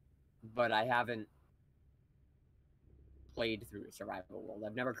 But I haven't played through a survival world.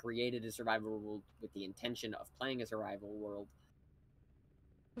 I've never created a survival world with the intention of playing a survival world.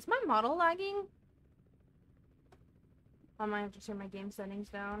 Was my model lagging? I might have to turn my game settings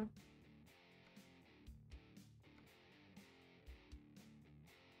down.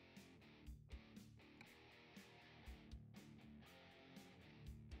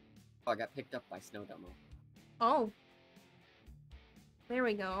 Oh, I got picked up by Snow Demo. Oh. There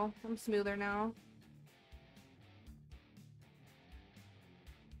we go. I'm smoother now.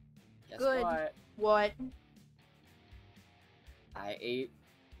 Guess Good. what? What? I ate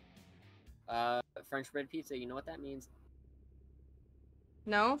French bread pizza. You know what that means?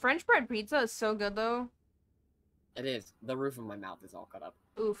 No? French bread pizza is so good, though. It is. The roof of my mouth is all cut up.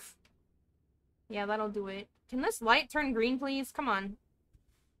 Oof. Yeah, that'll do it. Can this light turn green, please? Come on.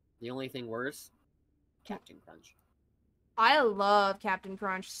 The only thing worse, Captain Crunch. I love Captain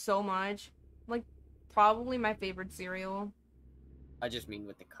Crunch so much. Like, probably my favorite cereal. I just mean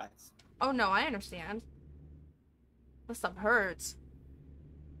with the cuts. Oh no, I understand. This stuff hurts.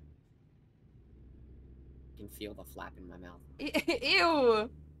 I can feel the flap in my mouth. Ew.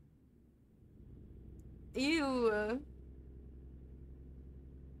 Ew.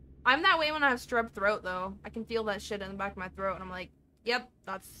 I'm that way when I have strep throat, though. I can feel that shit in the back of my throat, and I'm like, yep,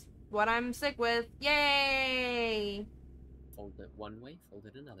 that's what I'm sick with. Yay! Fold it one way, fold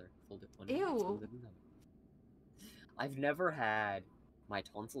it another. Fold it one Ew. way, fold it another. I've never had my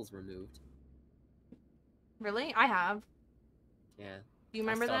tonsils removed. Really? I have. Yeah. Do you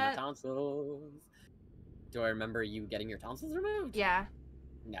remember I still have that? my tonsils. Do I remember you getting your tonsils removed? Yeah.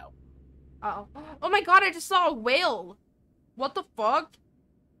 No. Uh oh. Oh my god, I just saw a whale! What the fuck?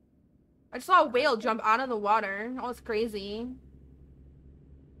 I just saw a whale jump out of the water. Oh, it's crazy.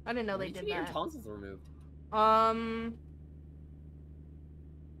 I didn't know When they did did you get that. your tonsils removed?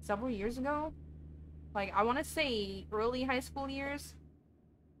 Several years ago? Like, I want to say early high school years.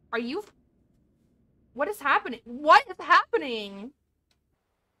 Are you What is happening? What is happening?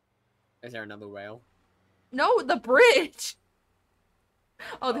 Is there another whale? No, the bridge.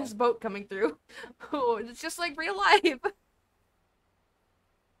 Oh, there's Oh. a boat coming through. Oh, it's just like real life.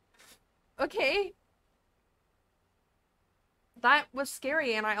 Okay. That was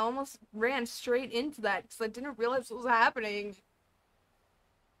scary, and I almost ran straight into that because I didn't realize what was happening.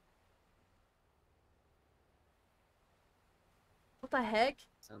 What the heck?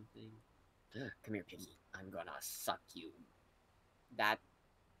 Something. Come here, piggy. I'm gonna suck you. That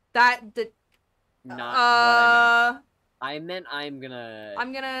That did. not what I meant. Uh, I meant I'm gonna I'm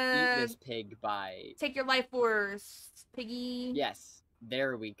eat gonna this pig by. take your life force, piggy. Yes,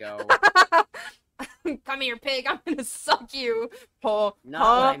 there we go. Come here, pig. I'm gonna suck you. Oh, Not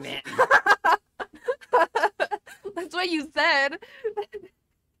what I meant. That's what you said.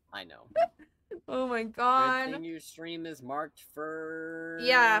 I know. Oh my Good god. thing your stream is marked for.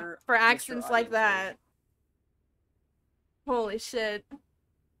 Yeah, for mature accents like that. audiences. Holy shit.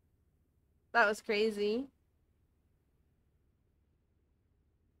 That was crazy.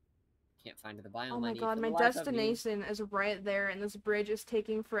 Can't find the biome. Oh I my need god, for my the life of me. destination is right there, and this bridge is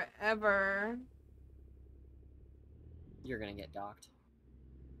taking forever. You're gonna get docked.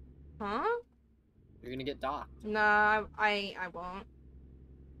 Huh? You're gonna get docked. Nah, I won't.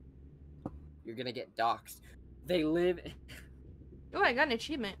 You're gonna get doxxed. They live. Oh, I got an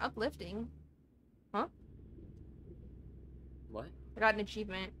achievement. Uplifting. Huh? What? I got an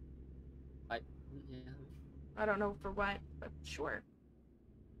achievement. Yeah. I don't know for what, but sure.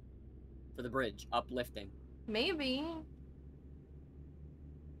 For the bridge, uplifting. Maybe.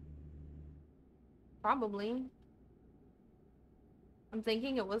 Probably. I'm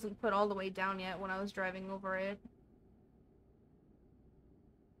thinking it wasn't put all the way down yet when I was driving over it.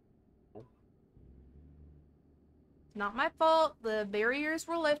 Not my fault. The barriers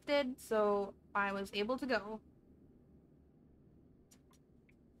were lifted, so I was able to go.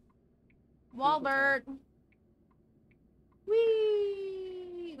 Walbert!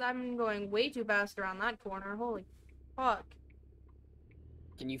 Whee! I'm going way too fast around that corner. Holy fuck.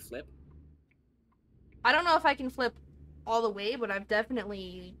 Can you flip? I don't know if I can flip all the way, but I've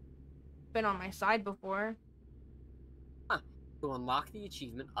definitely been on my side before. To unlock the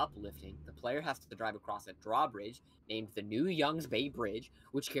achievement Uplifting, the player has to drive across a drawbridge named the New Youngs Bay Bridge,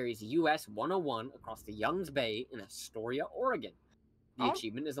 which carries US 101 across the Youngs Bay in Astoria, Oregon. The Oh.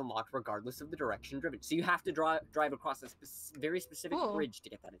 achievement is unlocked regardless of the direction driven. So you have to drive across a very specific Cool. bridge to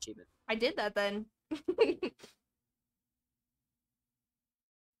get that achievement. I did that then. I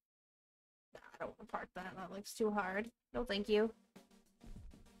don't want to park that. That looks too hard. No, thank you.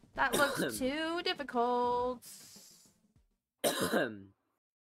 That looks too difficult.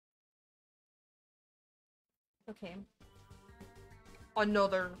 Okay.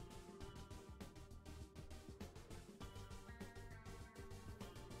 Another.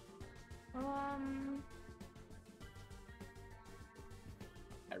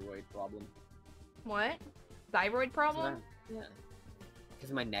 Thyroid problem. What? Thyroid problem? Yeah.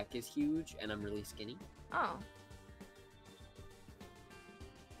 Because my neck is huge and I'm really skinny. Oh.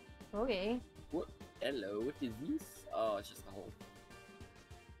 Okay. What? Hello, what is this? Oh, it's just a hole.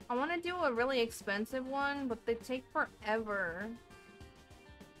 I want to do a really expensive one, but they take forever.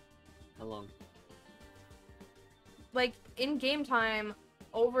 How long? Like, in game time,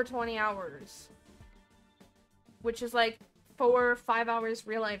 over 20 hours. Which is like 4 or 5 hours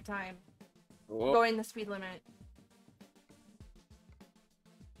real life time. Whoa. Going the speed limit.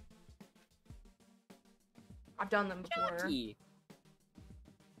 I've done them before. Jackie.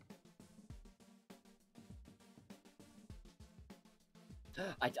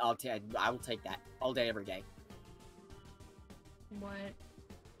 I will take that all day, every day. What?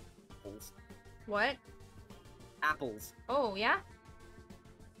 Apples. What? Apples. Oh, yeah?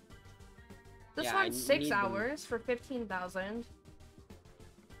 This Yeah, I one's 6 need them. hours for 15,000.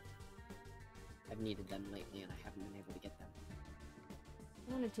 I've needed them lately, and I haven't been able to get them.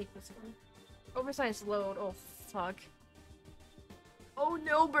 I'm gonna take this one. Oversized load. Oh, fuck. Oh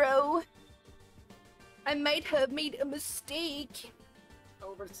no, bro! I might have made a mistake.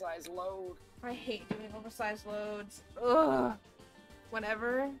 Oversized load. I hate doing oversized loads. Ugh.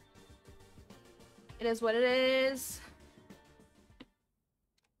 Whatever. It is what it is.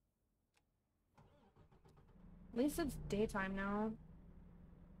 At least it's daytime now.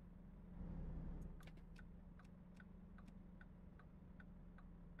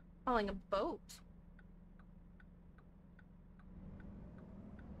 Calling a boat.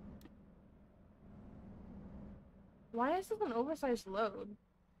 Why is this an oversized load?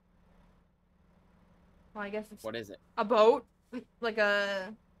 Well, I guess it's What is it? a boat. Like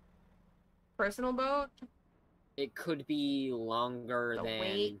a personal boat? It could be longer The than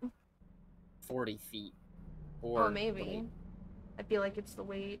weight? 40 feet. Oh, Or the maybe. weight. I feel like it's the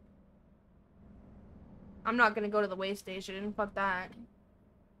weight. I'm not gonna go to the way station. Fuck that.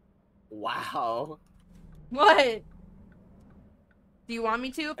 Wow. What? Do you want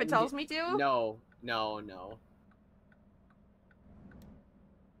me to if I it mean, tells me to? no, no, no.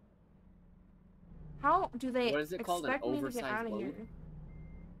 How do they What is it called? An expect me to get oversized out of load? here?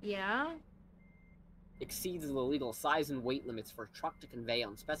 Yeah? Exceeds the legal size and weight limits for a truck to convey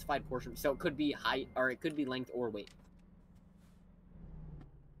on specified portion. So it could be height, or it could be length or weight.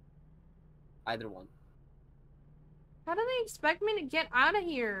 Either one. How do they expect me to get out of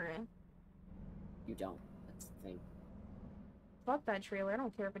here? You don't. That's the thing. Fuck that trailer. I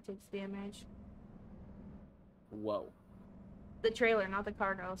don't care if it takes damage. Whoa. The trailer, not the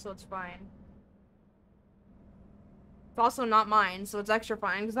cargo, so it's fine. It's also not mine, so it's extra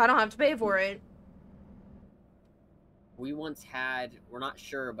fine because I don't have to pay for it. We once had, we're not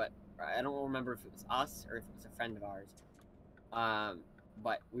sure, but I don't remember if it was us or if it was a friend of ours.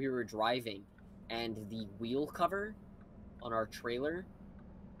 But we were driving, and the wheel cover on our trailer,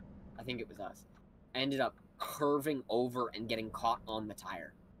 I think it was us, ended up curving over and getting caught on the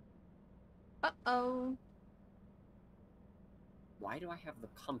tire. Uh-oh. Why do I have the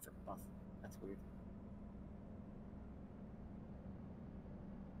comfort buff? That's weird.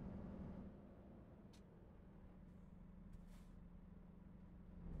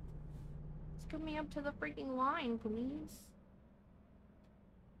 Just get me up to the freaking line, please.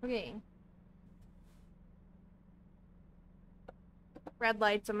 Okay. Red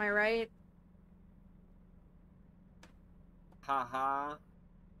lights, am I right? Haha.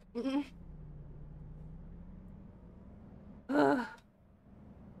 Ugh.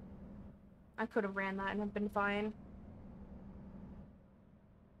 I could have ran that and have been fine.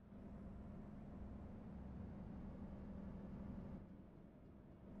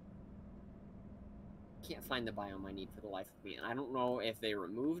 Can't find the biome I need for the life of me, and I don't know if they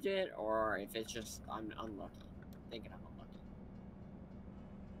removed it or if it's just I'm unlucky. Thinking I'm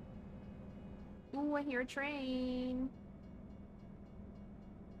unlucky. Ooh, I hear a train.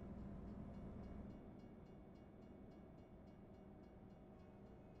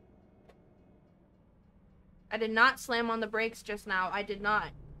 I did not slam on the brakes just now. I did not.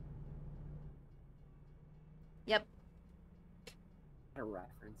 Yep. A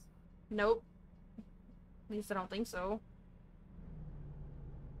reference. Nope. At least I don't think so.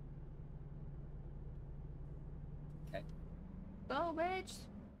 Okay. Go, bitch.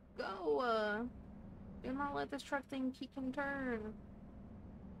 Go. Do not let this truck thing keep him turn.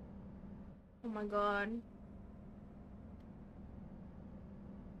 Oh my god.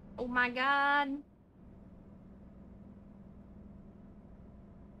 Oh my god.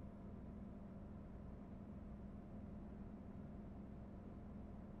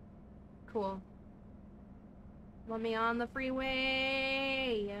 Cool. Let me on the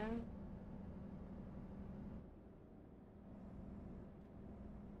freeway.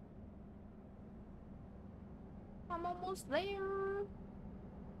 I'm almost there.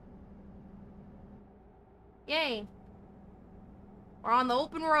 Yay. We're on the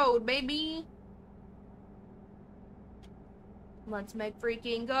open road, baby. Let's make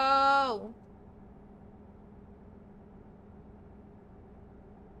freaking go.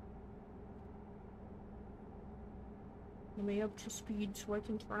 Let me up to speed so I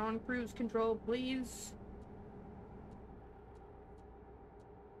can turn on cruise control, please.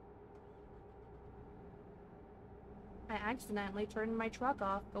 I accidentally turned my truck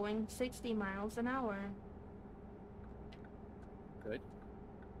off going 60 miles an hour. Good.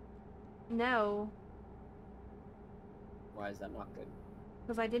 No, Why is that not good?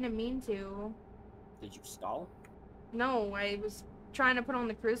 because I didn't mean to. Did you stall? No, I was trying to put on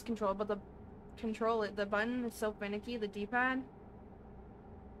the cruise control, but the button is so finicky, the D-pad.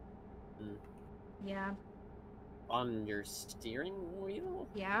 Mm. Yeah. On your steering wheel?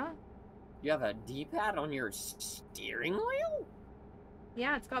 Yeah? You have a D-pad on your steering wheel?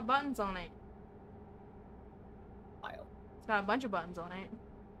 Yeah, it's got buttons on it. Wild. It's got a bunch of buttons on it.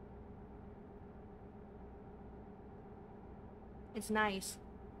 It's nice.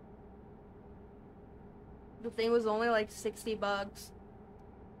 The thing was only like 60 bucks.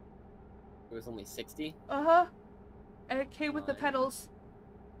 It was only 60? Uh-huh. And it came with the Nice. pedals.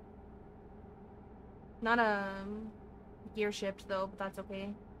 Not gear shift though, but that's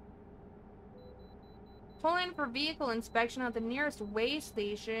okay. Pull in for vehicle inspection at the nearest way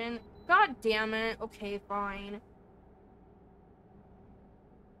station. God damn it. Okay, fine.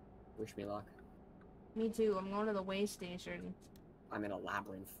 Wish me luck. Me too. I'm going to the way station. I'm in a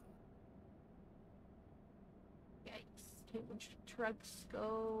labyrinth. Okay, which trucks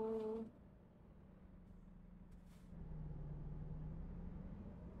go?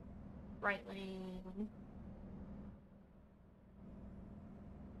 Right lane.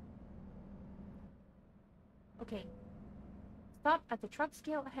 Okay. Stop at the truck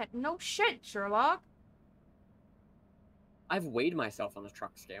scale ahead. No shit, Sherlock. I've weighed myself on the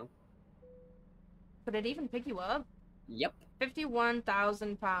truck scale. Could it even pick you up? Yep.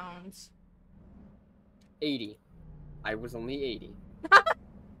 51,000 pounds. 80. I was only 80.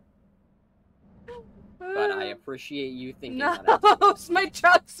 But I appreciate you thinking that. No, my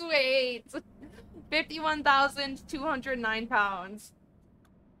truck's weight. 51,209 pounds.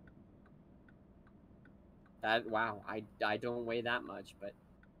 Wow, I don't weigh that much, but...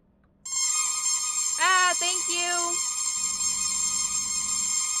 Ah, thank you.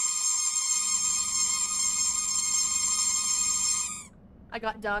 I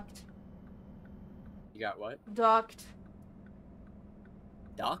got ducked. You got what? Ducked.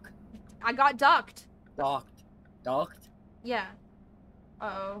 Duck? I got ducked. Docked. Docked? Yeah.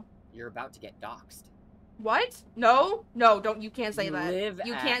 Uh-oh. You're about to get doxxed. What? No? No, don't. You can't say You that. live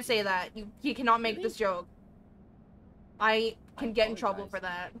You at- can't say that. You cannot make Really? this joke. I can get in trouble apologize. for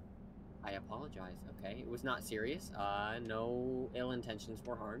that. I apologize, okay? It was not serious. No ill intentions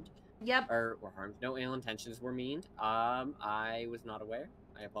were harmed. Yep. Or were harmed. No ill intentions were meaned. I was not aware.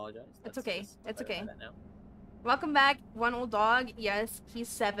 I apologize. It's Let's okay. just It's clarify okay. that now. Welcome back, one old dog. Yes, he's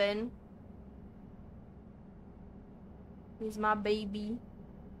 7. He's my baby.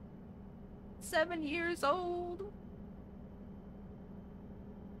 7 years old.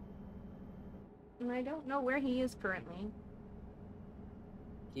 And I don't know where he is currently.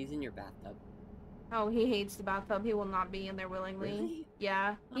 He's in your bathtub. Oh, he hates the bathtub. He will not be in there willingly. Really?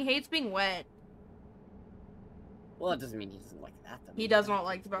 Yeah, he hates being wet. Well, that doesn't mean he doesn't like the bathtub. He does not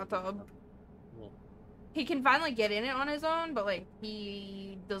like the bathtub. Well, He can finally get in it on his own, but like,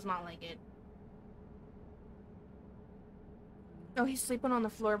 he does not like it. Oh, he's sleeping on the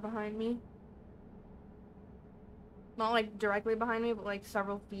floor behind me. Not like directly behind me, but like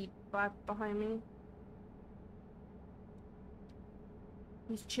several feet back behind me.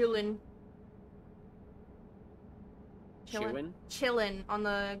 He's chilling. chewing? Chilling on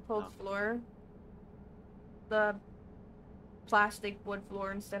the cold Oh. floor. The plastic wood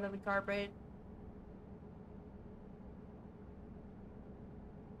floor instead of the carpet.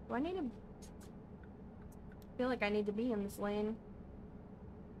 Do I need to... I feel like I need to be in this lane.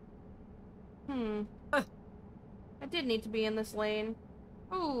 I did need to be in this lane.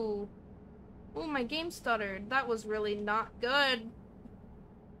 Ooh. Ooh, my game stuttered. That was really not good.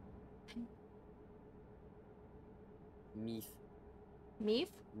 Meef. Meef?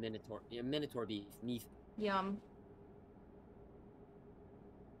 Minotaur. Yeah, Minotaur beef. Meef. Yum.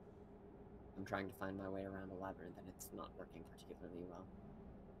 I'm trying to find my way around a labyrinth and it's not working particularly well.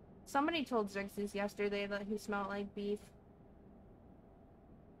 Somebody told Xerxes yesterday that he smelled like beef.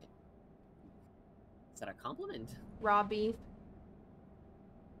 Is that a compliment? Raw beef.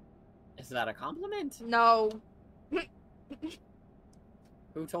 Is that a compliment? No.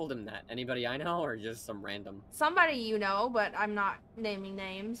 Who told him that? Anybody I know or just some random? Somebody you know, but I'm not naming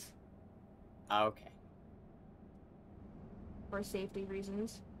names. Okay. For safety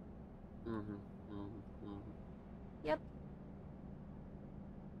reasons. Yep.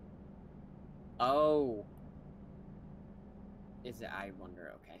 Oh. Is it? I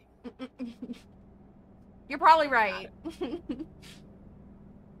wonder, okay. You're probably right.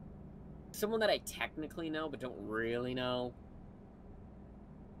 Someone that I technically know but don't really know.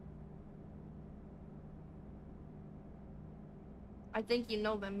 I think you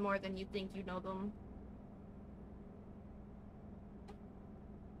know them more than you think you know them.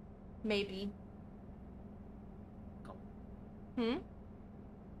 Maybe. Oh. Hmm?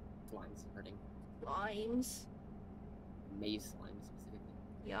 Slime's hurting. Limes. Maze slime specifically.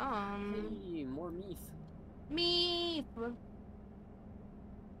 Yum. Hey, more meat. Meep.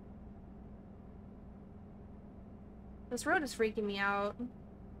 This road is freaking me out.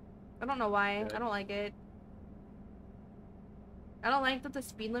 I don't know why. Good. I don't like it. I don't like that the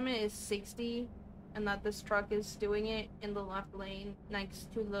speed limit is 60 and that this truck is doing it in the left lane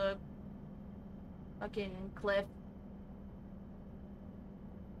next to the fucking cliff.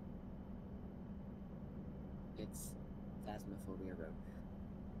 It's Phasmophobia Road.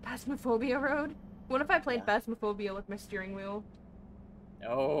 Phasmophobia Road? What if I played Yeah. Phasmophobia with my steering wheel?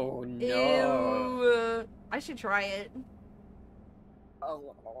 Oh no! Ew. I should try it.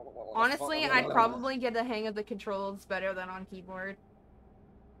 Honestly, I'd probably get the hang of the controls better than on keyboard.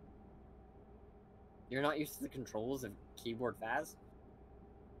 You're not used to the controls of keyboard Phas?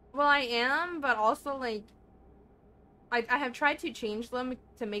 Well, I am, but also, like, I have tried to change them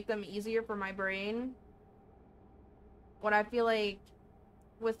to make them easier for my brain. What I feel like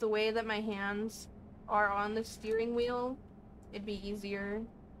with the way that my hands are on the steering wheel, it'd be easier.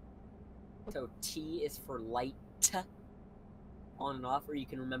 So T is for light on and off, or you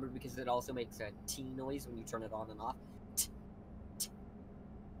can remember because it also makes a T noise when you turn it on and off.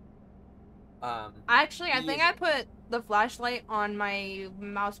 Actually, I E think is- I put the flashlight on my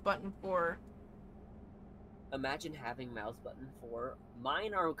mouse button 4. Imagine having mouse button 4.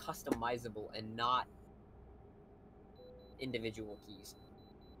 Mine are customizable and not individual keys.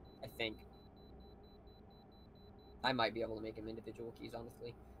 I think. I might be able to make them individual keys,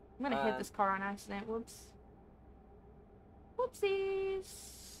 honestly. I'm gonna hit this car on accident. Whoops.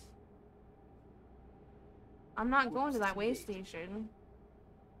 Whoopsies. I'm not going to that way station.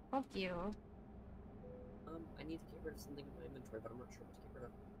 Fuck you. I need to get rid of something in my inventory, but I'm not sure what to get rid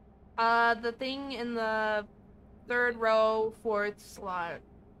of. The thing in the 3rd row, 4th slot.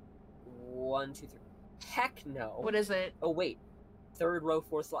 1, 2, 3. Heck no. What is it? Oh wait, 3rd row,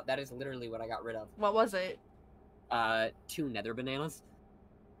 4th slot. That is literally what I got rid of. What was it? 2 nether bananas.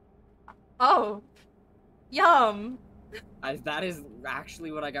 Oh. Yum. That is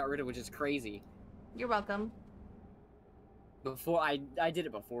actually what I got rid of, which is crazy. You're welcome. Before I did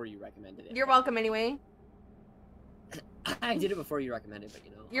it before you recommended it. You're welcome anyway. I did it before you recommended, but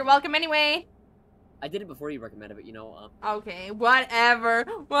you know. You're welcome anyway. I did it before you recommended, but you know. Okay, whatever.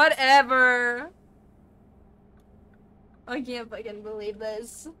 Whatever. I can't fucking believe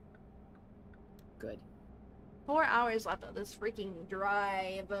this. Good. 4 hours left of this freaking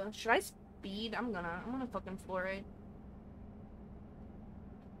drive. Should I speed? I'm gonna fucking floor it.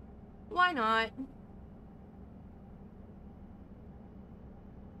 Why not?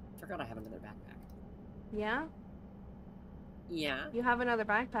 Forgot I have another backpack. Yeah? Yeah. You have another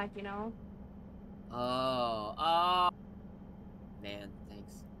backpack, you know. Oh. Man,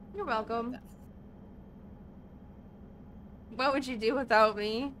 thanks. You're welcome. What would you do without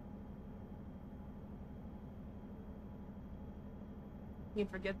me? You'd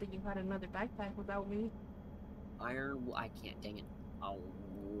forget that you had another backpack without me. Iron. I can't. Dang it. Oh.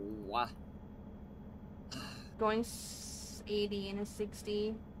 What? Going 80 and a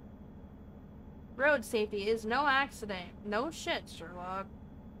 60. Road safety is no accident. No shit, Sherlock.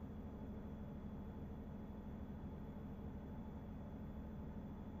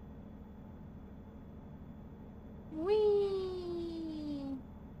 Whee!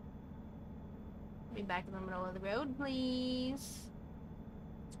 Be back in the middle of the road, please.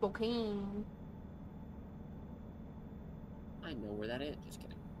 Spokane. I know where that is. Just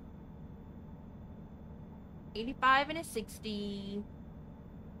kidding. 85 and a 60.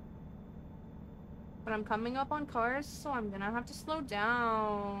 But I'm coming up on cars, so I'm gonna have to slow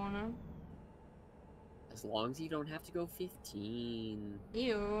down. As long as you don't have to go 15.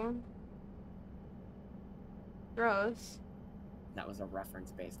 Ew. Gross. That was a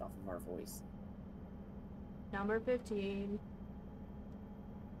reference based off of our voice. Number 15.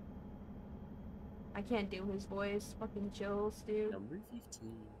 I can't do his voice. Fucking chills, dude. Number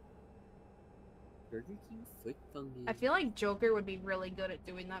 15. Burger King foot fungus. I feel like Joker would be really good at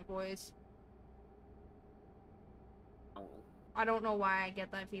doing that voice. Oh. I don't know why I get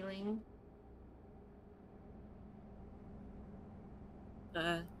that feeling.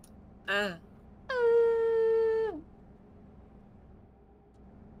 Oh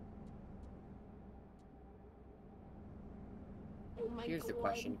my Here's the God.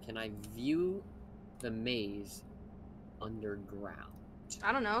 question. Can I view the maze underground?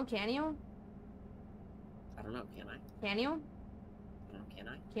 I don't know. Can you? I don't know. Can I? Can you? I don't know. Can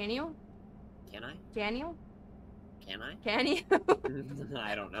I? Can you? Can I? Can you? Can I? Can you?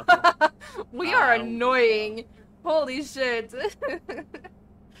 I don't know. We are I don't annoying. Holy shit.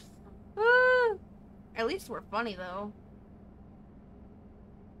 At least we're funny though.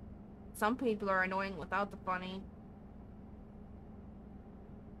 Some people are annoying without the funny.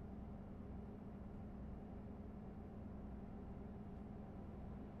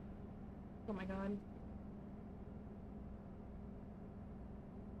 Oh my God.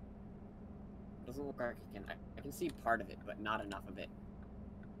 Doesn't look like I can. I can see part of it, but not enough of it.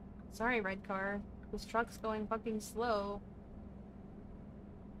 Sorry, red car. This truck's going fucking slow.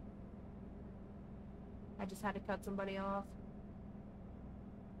 I just had to cut somebody off.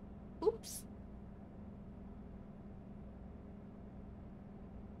 Oops.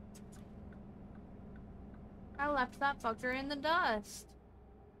 I left that fucker in the dust.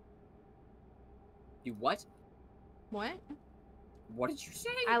 You what? What? What did you say?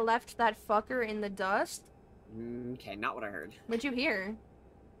 I left that fucker in the dust? Okay, not what I heard. What'd you hear?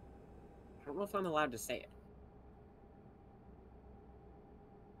 I don't know if I'm allowed to say it.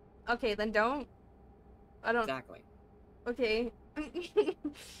 Okay, then don't. I don't. Exactly. Okay.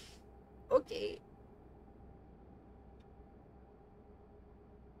 Okay.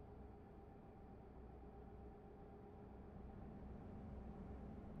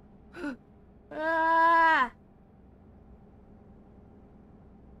 Ah!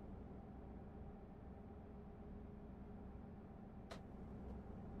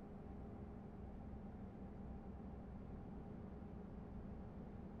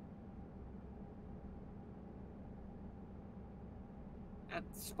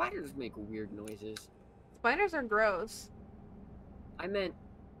 Spiders make weird noises. Spiders are gross. I meant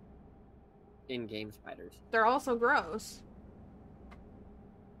in-game spiders. They're also gross.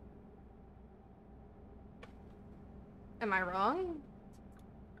 Am I wrong?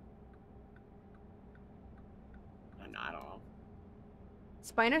 I don't know.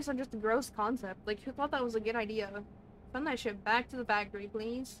 Spiders are just a gross concept. Like, who thought that was a good idea? Send that shit back to the factory,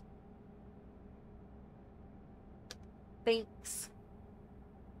 please. Thanks.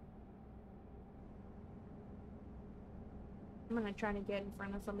 I'm gonna try to get in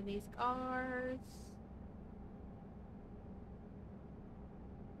front of some of these cars.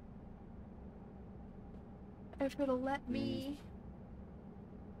 If it'll let me.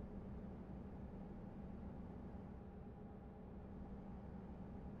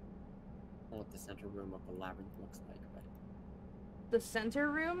 I don't know what the center room of the labyrinth looks like, but The center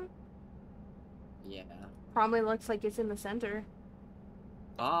room yeah. probably looks like it's in the center.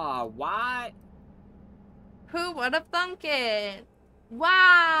 Ah, what? Who would have thunk it?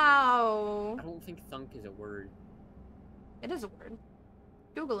 Wow! I don't think thunk is a word. It is a word.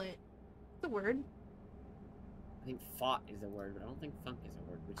 Google it. It's a word. I think thought is a word, but I don't think thunk is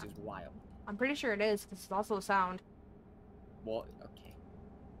a word, which is wild. I'm pretty sure it is, because it's also a sound. Well, okay.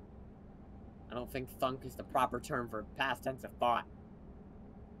 I don't think thunk is the proper term for past tense of thought.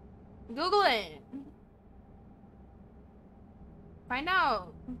 Google it! Find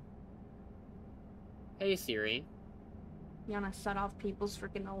out! Hey Siri, You wanna set off people's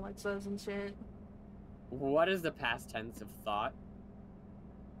freaking Alexas and shit. what is the past tense of thought?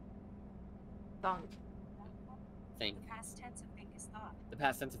 Thunk. Think. The past tense of think is thought. The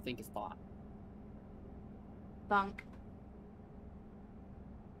past tense of think is thought. Thunk.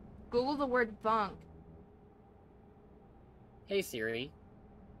 Google the word thunk. Hey Siri,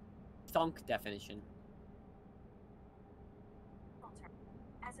 thunk definition. Alter.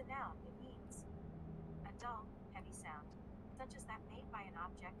 As a noun, it means a dull, heavy sound, such as that made by an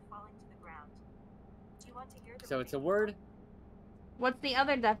object falling to the ground. Do you want to hear the So it's a remaining word? What's the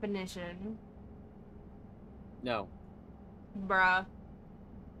other definition? No. Bruh.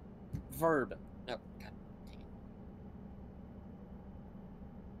 Verb. Oh, god dang it.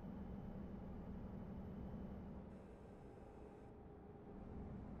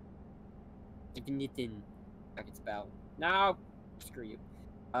 It's about. No! Screw you.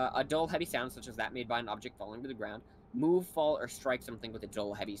 A dull, heavy sound such as that made by an object falling to the ground. Move, fall, or strike something with a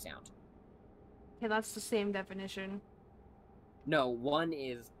dull, heavy sound. Okay, that's the same definition. No, one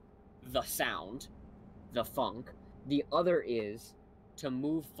is the sound, the thunk. The other is to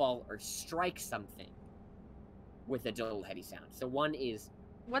move, fall, or strike something with a dull, heavy sound. So one is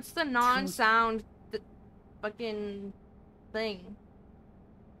What's the non-sound fucking thing?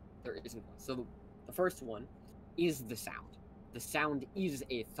 there isn't one. So the first one is the sound. The sound is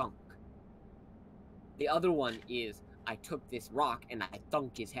a thunk. The other one is I took this rock and I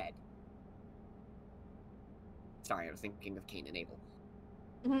thunk his head. Sorry, I was thinking of Cain and Abel.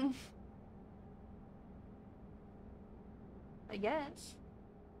 I guess.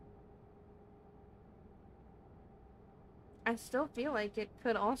 I still feel like it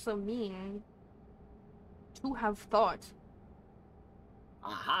could also mean to have thought.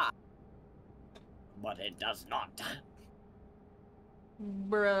 Aha! But it does not.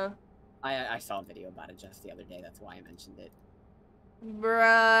 Bruh. I saw a video about it just the other day, that's why I mentioned it.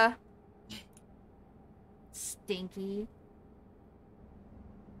 Bruh. Stinky.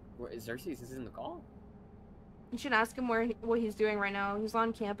 Where is Xerxes? Is he in the call? You should ask him what he's doing right now. He was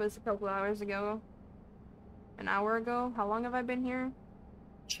on campus a couple hours ago. An hour ago? How long have I been here?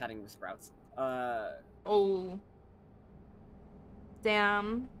 Chatting with Sprouts. Oh.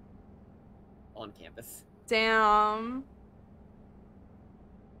 Damn. On campus. Damn.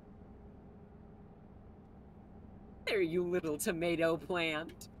 There, you little tomato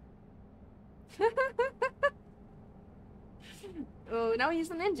plant. Oh, now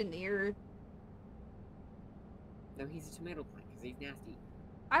he's an engineer. No, he's a tomato plant because he's nasty.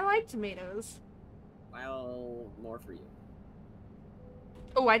 I like tomatoes. Well, more for you.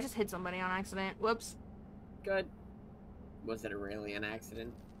 Oh, I just hit somebody on accident. Whoops. Good. Was it really an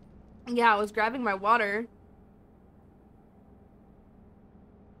accident? Yeah, I was grabbing my water.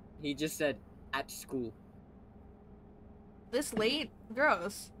 He just said, at school. This late?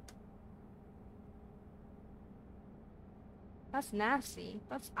 Gross. That's nasty.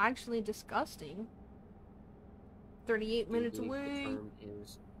 That's actually disgusting. 38 Do you minutes believe away. The term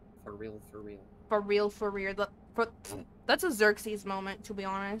is for real, for real. For real, for real. That's a Xerxes moment, to be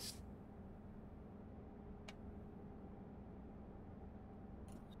honest.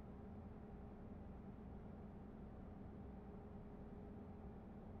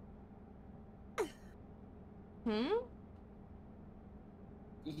 Hmm?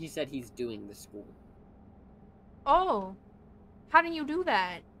 He said he's doing the school. Oh. How do you do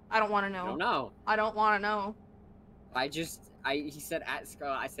that? I don't want to know. I don't know. I don't want to know. He said at school.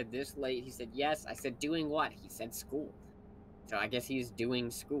 I said this late. He said yes. I said doing what? He said school. So I guess he's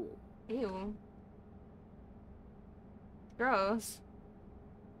doing school. Ew. Gross.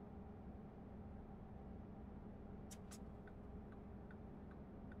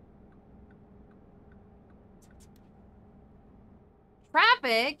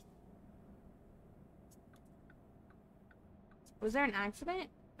 Traffic? Was there an accident?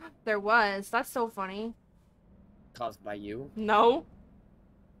 There was. That's so funny. Caused by you. No.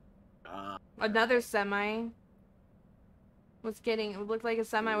 Uh, Another semi was getting, it looked like a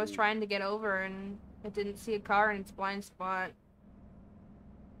semi was Ooh. trying to get over and it didn't see a car in its blind spot.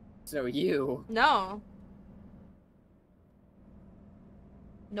 so you. No.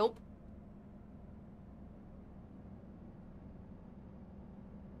 Nope.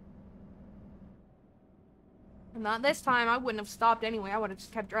 Not this time. I wouldn't have stopped anyway. I would have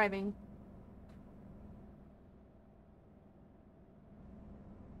just kept driving.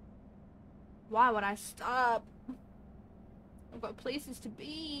 Why would I stop? I've got places to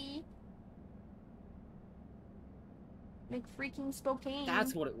be. Make freaking Spokane.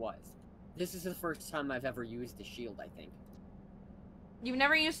 That's what it was. This is the first time I've ever used the shield, I think. You've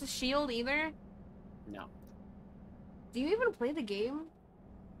never used the shield either? No. Do you even play the game?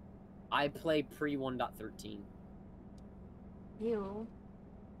 I play pre 1.13. Ew.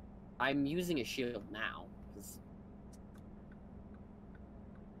 I'm using a shield now. 'Cause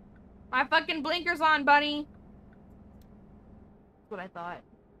My fucking blinker's on, buddy. That's what I thought.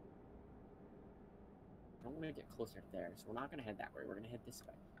 I don't want to get closer to there, so we're not going to head that way. We're going to head this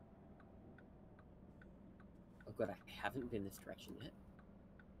way. Oh, good. I haven't been this direction yet.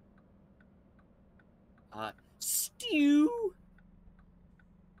 Stew!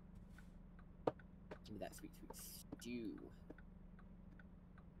 Give me that sweet, sweet stew.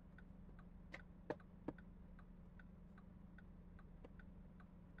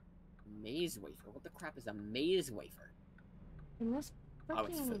 Maze wafer? What the crap is a maze wafer? Can this Oh,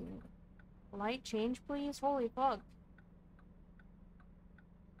 it's food. freaking light change, please? Holy fuck.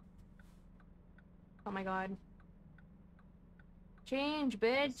 Oh my god. Change,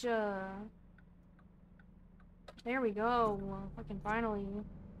 bitch. There we go. Fucking finally.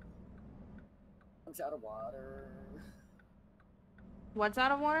 I'm out of water. What's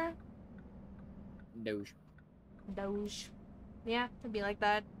out of water? Doge. Doge. Yeah, it'd be like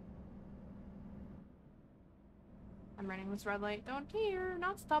that. I'm running this red light. Don't care.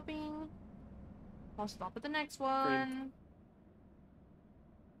 Not stopping. I'll stop at the next one.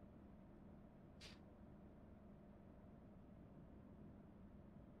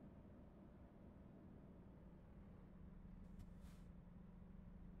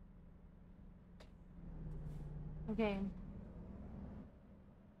 Okay.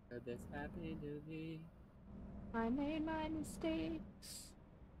 This happened to me. I made my mistakes.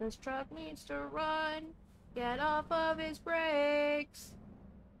 This truck needs to run. Get off of his brakes.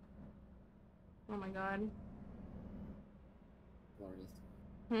 Oh my god. Glorious.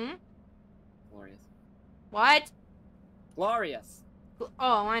 Hmm? Glorious. What? Glorious!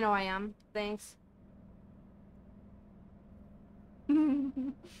 Oh, I know I am. Thanks.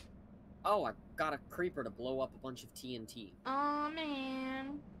 Oh, I got a creeper to blow up a bunch of TNT. Oh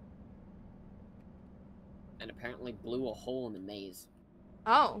man. And apparently blew a hole in the maze.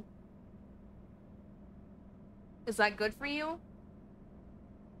 Oh. Is that good for you?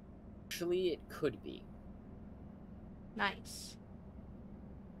 Actually, it could be. Nice.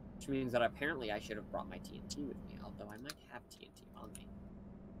 Which means that apparently I should have brought my TNT with me, although I might have TNT on me.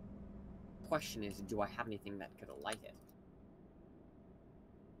 Question is, do I have anything that could light it?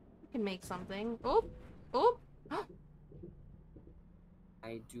 You can make something. Oop. Oop.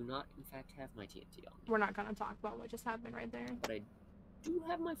 I do not, in fact, have my TNT on me. We're not gonna talk about what just happened right there. But I do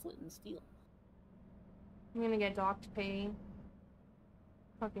have my flint and steel. I'm gonna get Doc to pay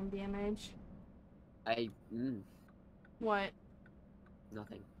fucking damage. I, What?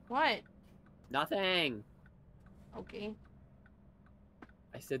 Nothing. What? Nothing! Okay.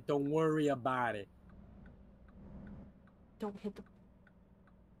 I said don't worry about it. Don't hit the...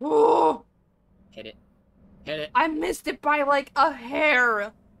 Oh! Hit it. Hit it. I missed it by like a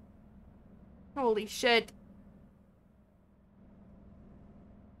hair! Holy shit.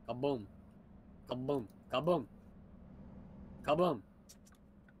 Kaboom. Kaboom. Kaboom. Kaboom.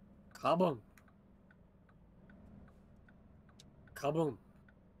 Kaboom. Kaboom.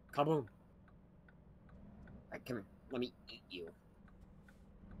 Kaboom. Alright, come here. Let me eat you.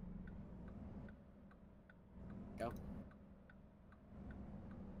 Go.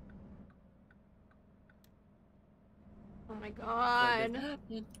 Oh my god.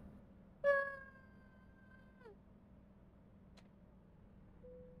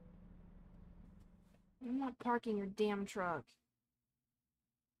 I'm not parking your damn truck.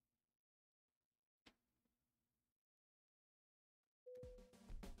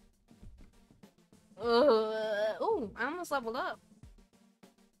 Oh, I almost leveled up.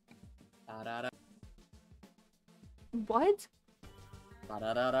 Da-da-da. What?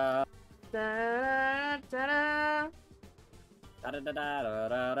 Da-da-da-da. Da-da-da-da.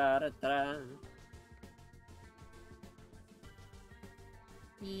 Da-da-da-da-da-da-da-da.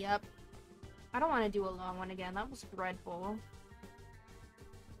 Yep. I don't want to do a long one again. That was dreadful.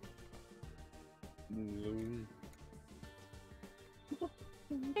 Mm.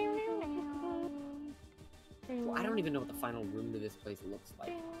 Well, I don't even know what the final room to this place looks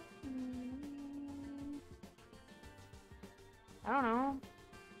like. I don't know.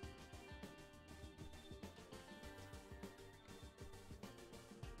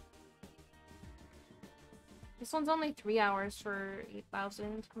 This one's only 3 hours for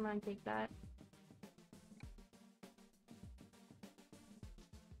 8,000. I'm gonna take that.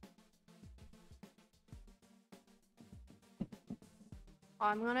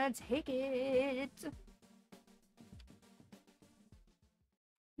 I'm gonna take it.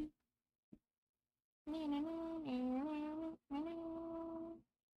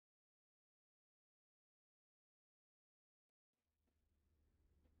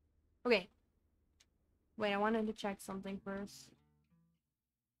 Okay. Wait, I wanted to check something first.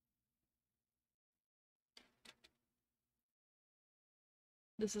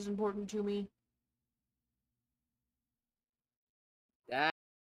 This is important to me.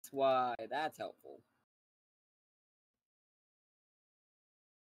 That's why. That's helpful.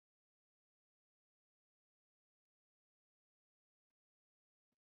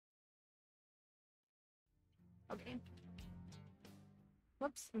 Okay.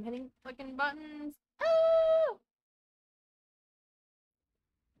 Whoops, I'm hitting fucking buttons. Oh!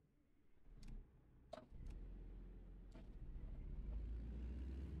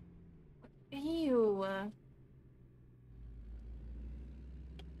 Ew.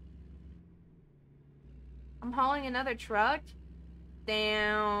 I'm hauling another truck?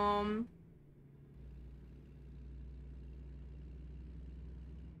 Damn.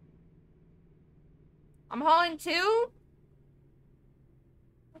 I'm hauling two?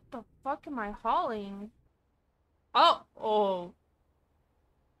 What the fuck am I hauling? Oh, oh.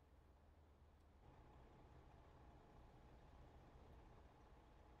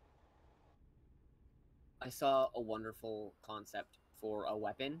 I saw a wonderful concept for a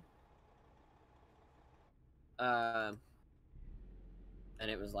weapon. And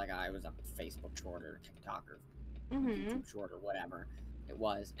it was like I was a Facebook short or TikTok or YouTube short or whatever it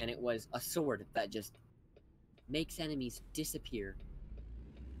was, and it was a sword that just makes enemies disappear,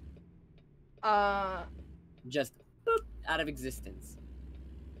 just boop, out of existence.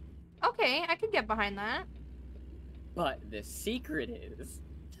 Okay, I could get behind that. But the secret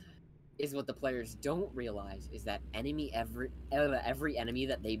is what the players don't realize is that every enemy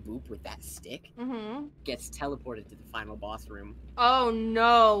that they boop with that stick gets teleported to the final boss room. Oh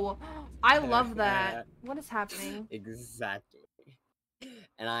no. I love that. What is happening? Exactly.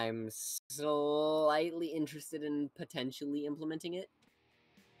 And I'm slightly interested in potentially implementing it.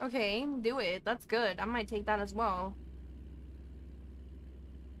 Okay, do it. That's good. I might take that as well.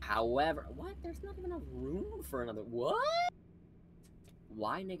 However, what? There's not even enough room for another. What?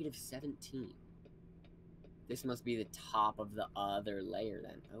 Why -17? This must be the top of the other layer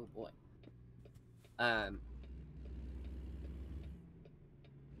then. Oh boy. I'm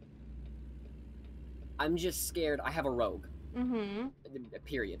just scared. I have a rogue.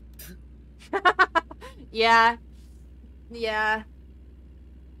 Period. Yeah. Yeah.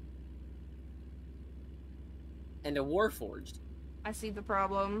 And a warforged. I see the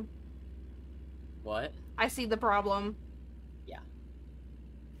problem. What? I see the problem. Yeah.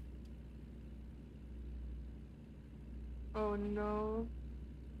 Oh no.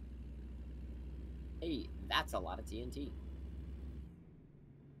 Hey, that's a lot of TNT.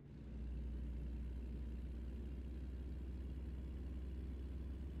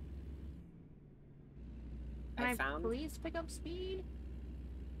 Can I found please pick up speed?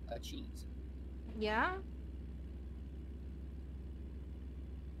 a cheese. Yeah?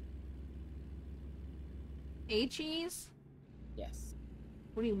 A cheese? Yes.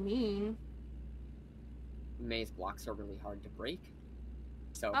 What do you mean? Maze blocks are really hard to break.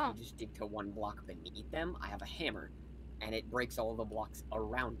 So if Oh. you just dig to one block beneath them, I have a hammer, and it breaks all the blocks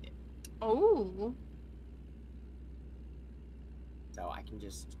around it. Oh. So I can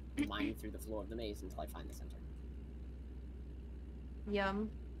just mine through the floor of the maze until I find the center.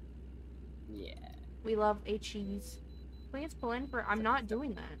 Yum. Yeah. We love a cheese. Please pull in for. I'm not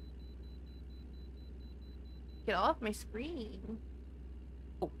doing that. Get off my screen.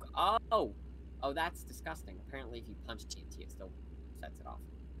 Oh, that's disgusting. Apparently, if you punch TNT, it still sets it off.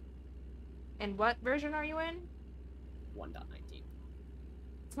 And what version are you in? 1.19.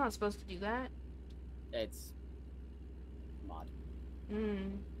 It's not supposed to do that. It's mod.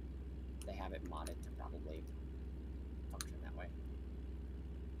 Hmm. They have it modded to probably function that way.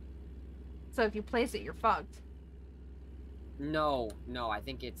 So if you place it, you're fucked. No, I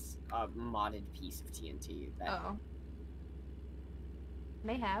think it's a modded piece of TNT that Oh.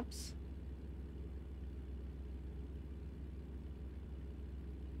 Mayhaps.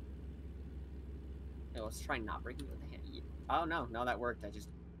 Hey, let's try not breaking it with the hammer. Oh no, that worked. I just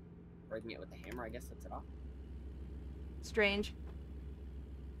breaking it with the hammer. I guess sets it off. Strange.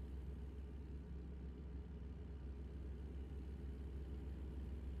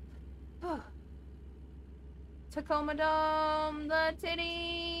 Tacoma Dome, the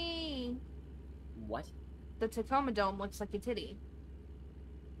titty. What? The Tacoma Dome looks like a titty.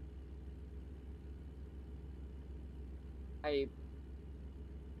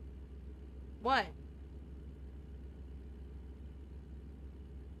 What?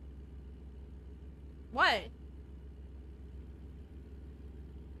 What?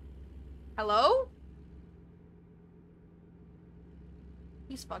 Hello?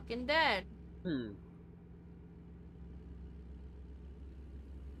 He's fucking dead. Hmm.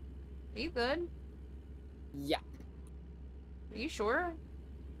 Are you good? Yeah. Are you sure?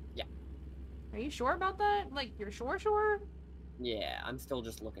 Yeah. Are you sure about that? Like, you're sure? Yeah, I'm still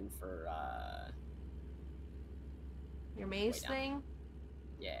just looking for, Your maze Way down. thing?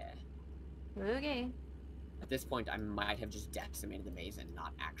 yeah. Okay. At this point, I might have just decimated the maze and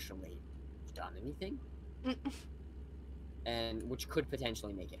not actually done anything. And which could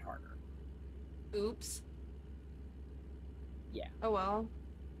potentially make it harder. Oops. Yeah. Oh well.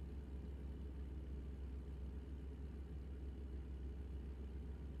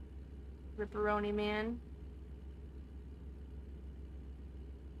 Ripperoni man.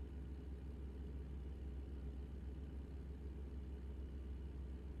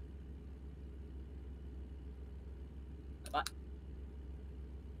 But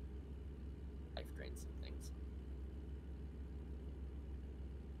I've drained some things.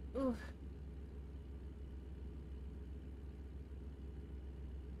 Ooh.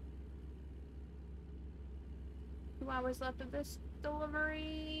 Two hours left of this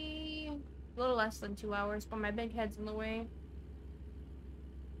delivery. A little less than 2 hours, but my big head's in the way.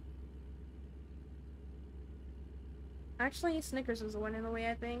 Actually, Snickers is the one in the way,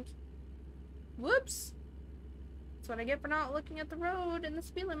 I think. Whoops! That's what I get for not looking at the road and the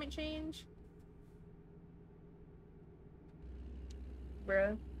speed limit change.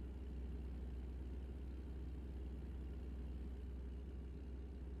 Bruh.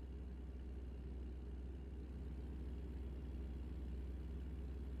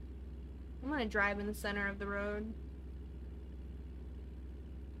 I'm gonna drive in the center of the road.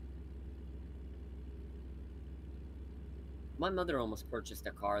 My mother almost purchased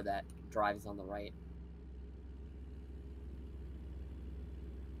a car that drives on the right.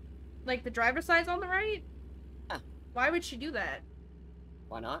 Like, the driver's side's on the right? Yeah. Why would she do that?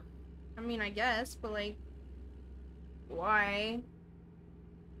 Why not? I mean, I guess, but like, why?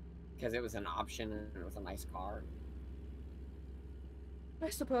 Because it was an option and it was a nice car. I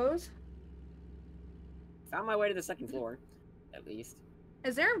suppose. Found my way to the second floor, at least.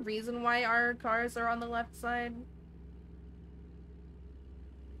 Is there a reason why our cars are on the left side?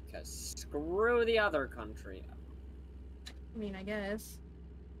 Because screw the other country. I mean, I guess.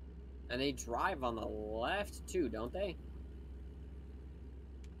 And they drive on the left too, don't they?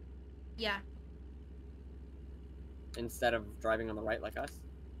 Yeah. Instead of driving on the right like us.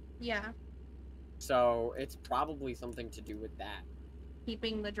 Yeah. So it's probably something to do with that.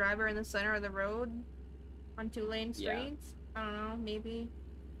 Keeping the driver in the center of the road on 2-lane Yeah. streets? I don't know, maybe.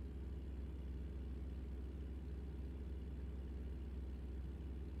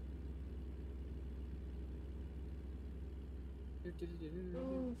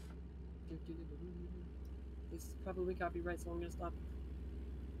 Oof. This is probably copyright, so I'm gonna stop.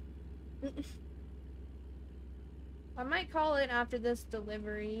 I might call it after this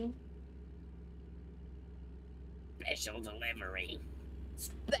delivery. Special delivery.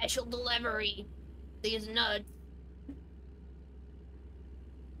 Special delivery. These nuts.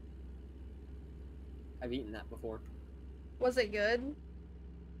 I've eaten that before. Was it good?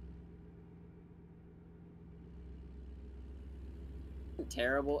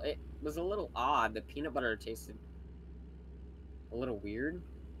 Terrible. It was a little odd. The peanut butter tasted a little weird.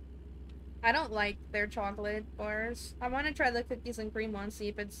 I don't like their chocolate bars. I want to try the cookies and cream one, see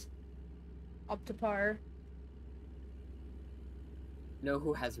if it's up to par. Know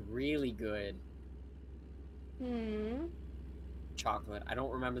who has really good chocolate? I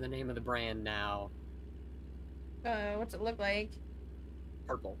don't remember the name of the brand now. What's it look like?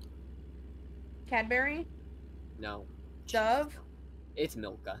 Purple. Cadbury? No. Dove? It's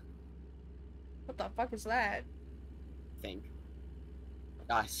Milka, What the fuck is that? I think.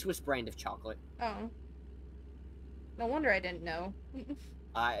 Swiss brand of chocolate. Oh. No wonder I didn't know.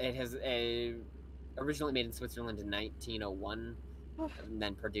 It has originally made in Switzerland in 1901, and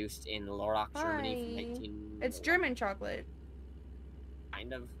then produced in Lörrach, Germany from Hi. 19. It's German chocolate.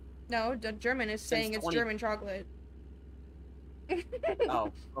 Kind of. No, the German is saying it's 20 German chocolate.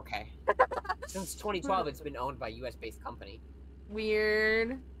 Oh, okay. Since 2012, it's been owned by a U.S.-based company.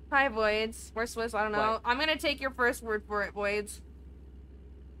 Weird. Hi, Voids. We're Swiss, I don't know. What? I'm gonna take your first word for it, Voids.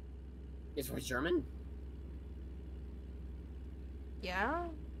 Is it German? Yeah?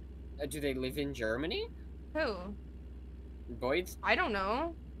 Do they live in Germany? Who? Voids? I don't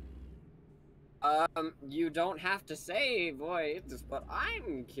know. You don't have to say Voids, but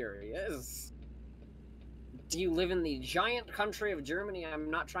I'm curious. Do you live in the giant country of Germany? I'm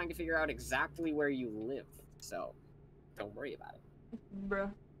not trying to figure out exactly where you live, so don't worry about it.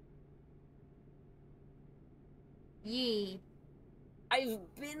 Bruh. Yee. I've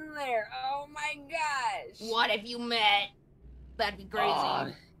been there. Oh my gosh. What have you met? That'd be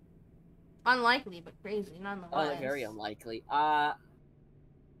crazy. Unlikely, but crazy nonetheless. Very unlikely. I've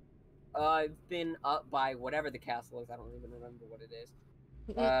been up by whatever the castle is. I don't even remember what it is.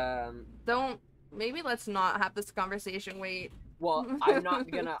 Don't. Maybe let's not have this conversation. Wait. Well, I'm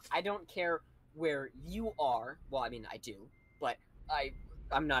not gonna. I don't care where you are. Well, I mean, I do, but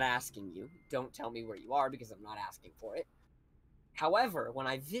I'm not asking you. Don't tell me where you are because I'm not asking for it. However, when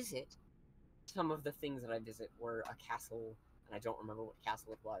I visit, some of the things that I visit were a castle, and I don't remember what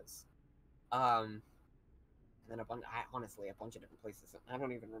castle it was. And then honestly, a bunch of different places. I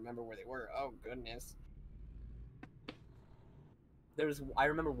don't even remember where they were. Oh goodness. I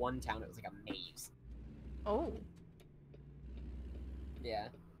remember one town. It was like a maze. Oh. Yeah.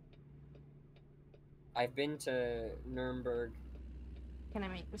 I've been to Nuremberg. Can I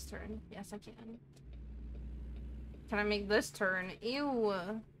make this turn? Yes, I can. Can I make this turn? Ew.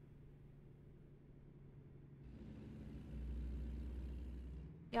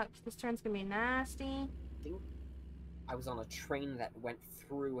 Yuck, this turn's gonna be nasty. I think I was on a train that went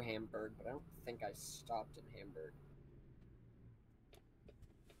through Hamburg, but I don't think I stopped in Hamburg.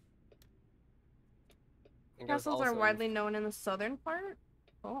 Castles are widely known in the southern part?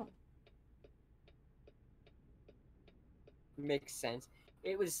 Oh. Makes sense.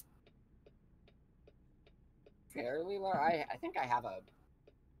 It was fairly large. I think I have a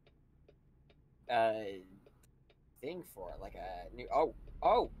thing for it, like a new.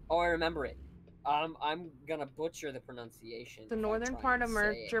 Oh! I remember it. I'm gonna butcher the pronunciation. The northern part of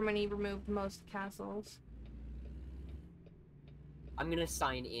Germany removed most castles. I'm gonna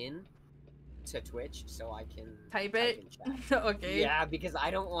sign in to Twitch so I can type it. In chat. Okay. Yeah, because I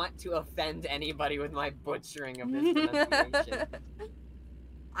don't want to offend anybody with my butchering of this pronunciation.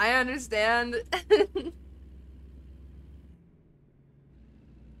 I understand.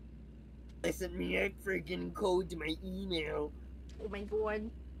 They sent me a freaking code to my email. Oh my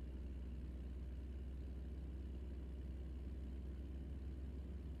god.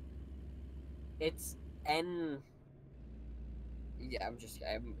 It's N. Yeah, I'm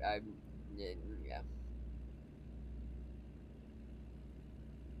yeah.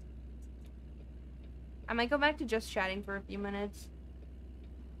 I might go back to just chatting for a few minutes.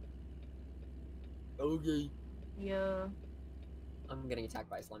 Okay. Yeah. I'm getting attacked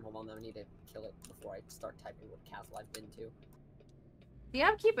by a slime. Hold on, I need to kill it before I start typing what castle I've been to. Do you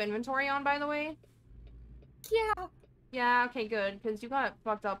have keep inventory on, by the way? Yeah. Yeah, okay, good, because you got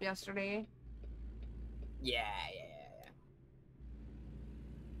fucked up yesterday. Yeah.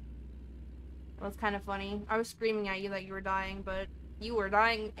 It was kind of funny. I was screaming at you that you were dying, but you were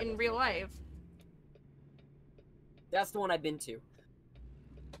dying in real life. That's the one I've been to.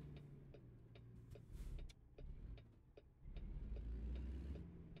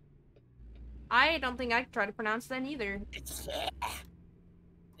 I don't think I could try to pronounce that either.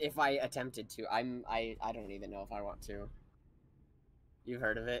 If I attempted to, I don't even know if I want to. You've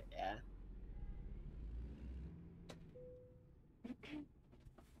heard of it? Yeah.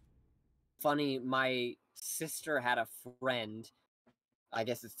 Funny, my sister had a friend, I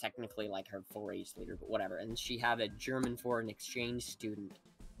guess it's technically like her 4-H leader, but whatever, and she had a German foreign exchange student,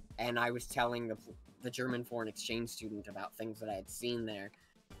 and I was telling the German foreign exchange student about things that I had seen there,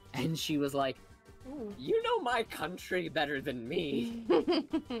 and she was like, Ooh. you know my country better than me.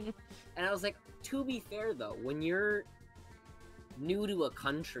 And I was like, to be fair though, when you're new to a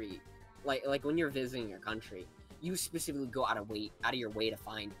country, like when you're visiting a country, you specifically go out of your way to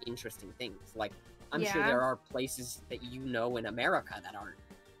find interesting things. Like, I'm sure Yeah. there are places that you know in America that aren't,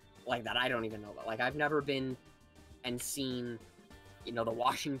 like, that I don't even know about. Like, I've never been and seen, you know, the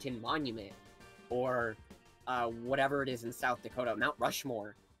Washington Monument, or whatever it is in South Dakota, Mount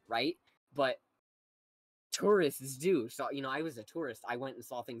Rushmore, right? But tourists do. So, you know, I was a tourist. I went and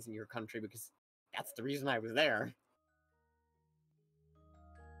saw things in your country because that's the reason I was there.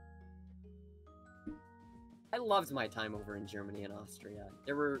 I loved my time over in Germany and Austria.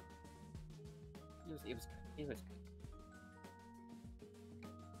 It was good.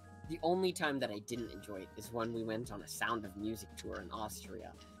 The only time that I didn't enjoy it is when we went on a Sound of Music tour in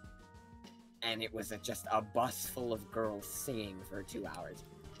Austria. And it was just a bus full of girls singing for 2 hours.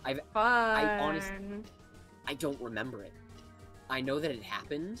 Fun. I don't remember it. I know that it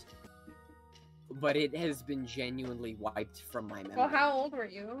happened, but it has been genuinely wiped from my memory. Well, how old were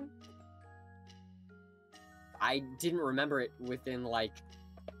you? I didn't remember it within, like,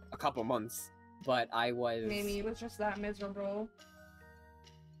 a couple months, but I was... Maybe it was just that miserable.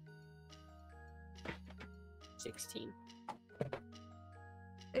 16.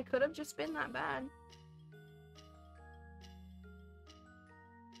 It could have just been that bad.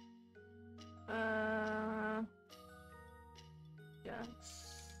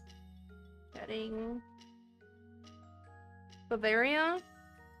 Just getting Bavaria? Is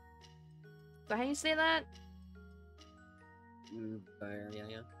that how you say that?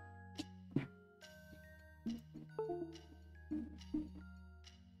 Yeah.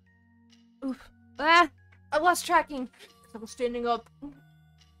 Oof. Ah! I lost tracking. I was standing up.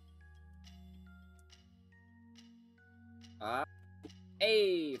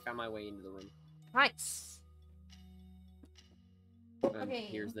 Hey! Found my way into the room. Nice. And Okay.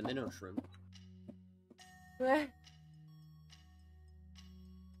 here's the Minosh room.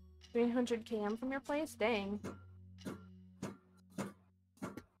 300 km from your place? Dang.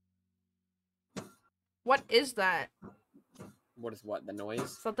 What is that? What is what? The noise?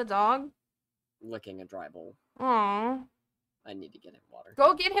 Is that the dog? Licking a dry bowl. Aww. I need to get him water.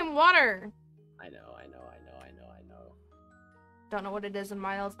 Go get him water! I know. Don't know what it is in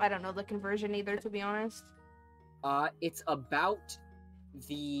miles. I don't know the conversion either, to be honest. It's about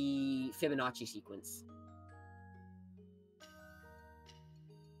the Fibonacci sequence.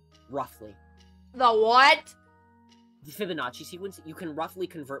 Roughly. The what? The Fibonacci sequence, you can roughly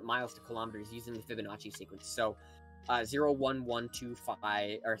convert miles to kilometers using the Fibonacci sequence. So, 0, 1, 1, 2,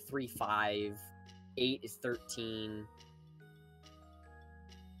 5, or 3, 5, 8 is 13.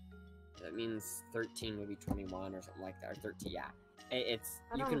 That means 13 would be 21 or something like that, or 13, yeah.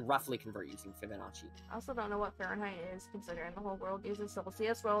 You can roughly convert using Fibonacci. I also don't know what Fahrenheit is, considering the whole world uses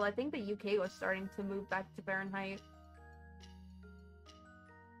Celsius. Well, I think the UK was starting to move back to Fahrenheit.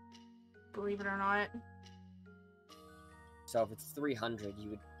 Believe it or not. So if it's 300, you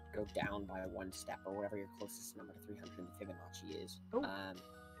would go down by 1 step, or whatever your closest number to 300 in Fibonacci is. Oh. I'm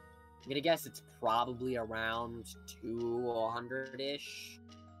gonna guess it's probably around 200-ish.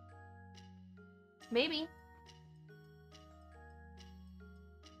 Maybe.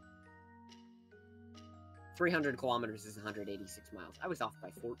 .300 kilometers is 186 miles. I was off by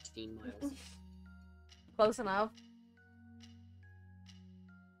 14 miles. Close enough.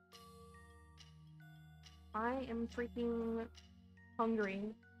 I am freaking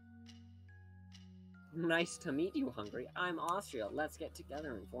hungry. Nice to meet you, Hungary. I'm Austria. Let's get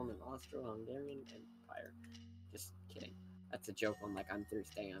together and form an Austro-Hungarian empire. Just kidding. That's a joke on, like, I'm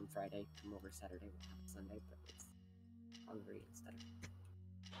Thursday, I'm Friday, come over Saturday, we'll have Sunday, but it's Hungary instead of...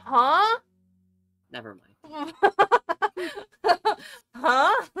 Huh? Never mind.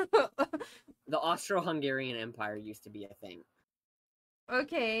 Huh? The Austro-Hungarian Empire used to be a thing.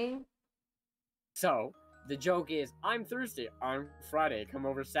 Okay. So, the joke is, I'm Thursday, I'm Friday, come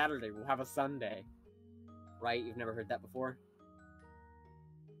over Saturday, we'll have a Sunday. Right? You've never heard that before?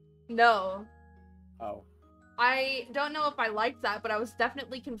 No. Oh. I don't know if I liked that, but I was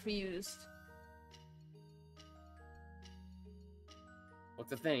definitely confused.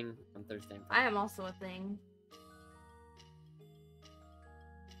 What's a thing on Thursday? I am also a thing.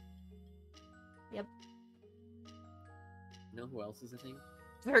 Yep. You know who else is a thing?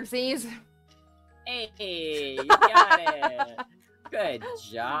 Xerxes. Hey, you got it. Good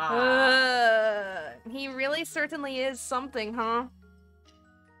job. He really certainly is something, huh?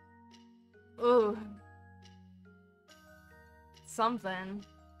 Ooh. Something.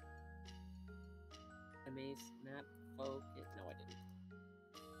 Amaze, snap, focus. No, I didn't.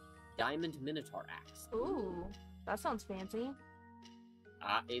 Diamond Minotaur Axe. Ooh. That sounds fancy.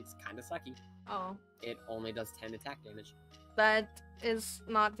 It's kind of sucky. Oh. It only does 10 attack damage. That is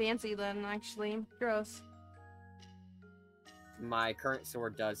not fancy then, actually. Gross. My current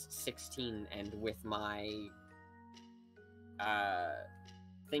sword does 16, and with my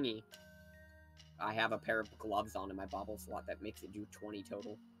thingy, I have a pair of gloves on in my bobble slot that makes it do 20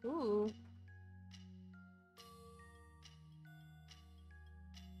 total. Ooh.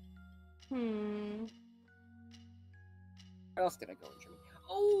 Where else did I go in Germany?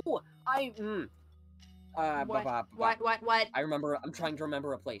 Oh, What? I remember. I'm trying to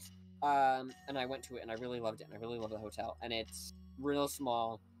remember a place. And I went to it, and I really loved it, and I really love the hotel, and it's real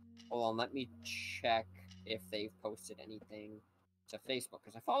small. Hold on, let me check if they've posted anything to Facebook,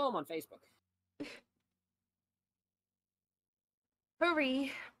 because I follow them on Facebook.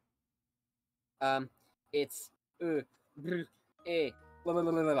 Hurry. It's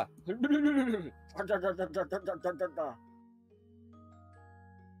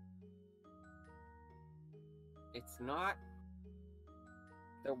it's not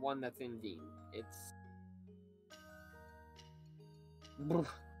the one that's in Dean. It's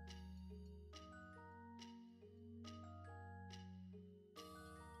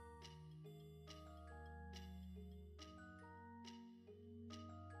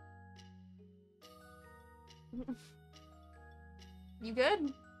You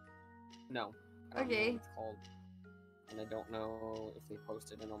good? no. I don't know Okay. what it's called. And I don't know if they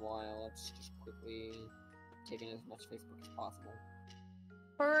posted in a while. Let's just quickly take in as much Facebook as possible.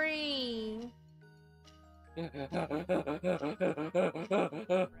 Hurry.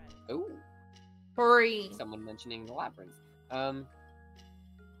 Ooh, Hurry. someone mentioning the labyrinth. That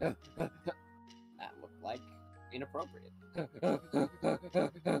looked like inappropriate.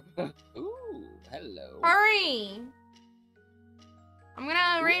 Ooh, hello. Hurry. I'm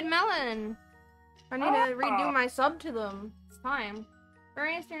gonna raid Melon. I need to redo my sub to them. It's time.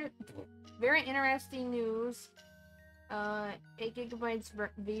 Very interesting news. 8 gigabytes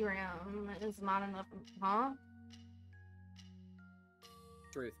VRAM is not enough. Huh?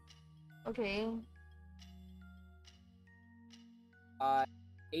 Truth. Okay.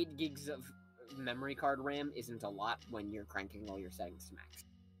 8 gigs of memory card RAM isn't a lot when you're cranking all your settings to max.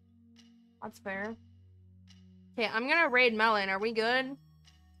 That's fair. Okay, I'm gonna raid Melon. Are we good?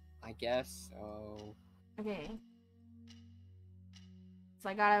 I guess so. Okay. So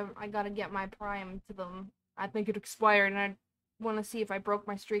I gotta get my Prime to them. I think it expired, and I want to see if I broke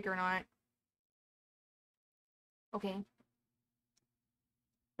my streak or not. Okay.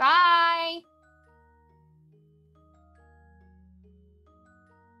 Bye!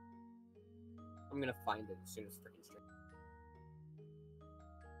 I'm gonna find it as soon as freaking stream.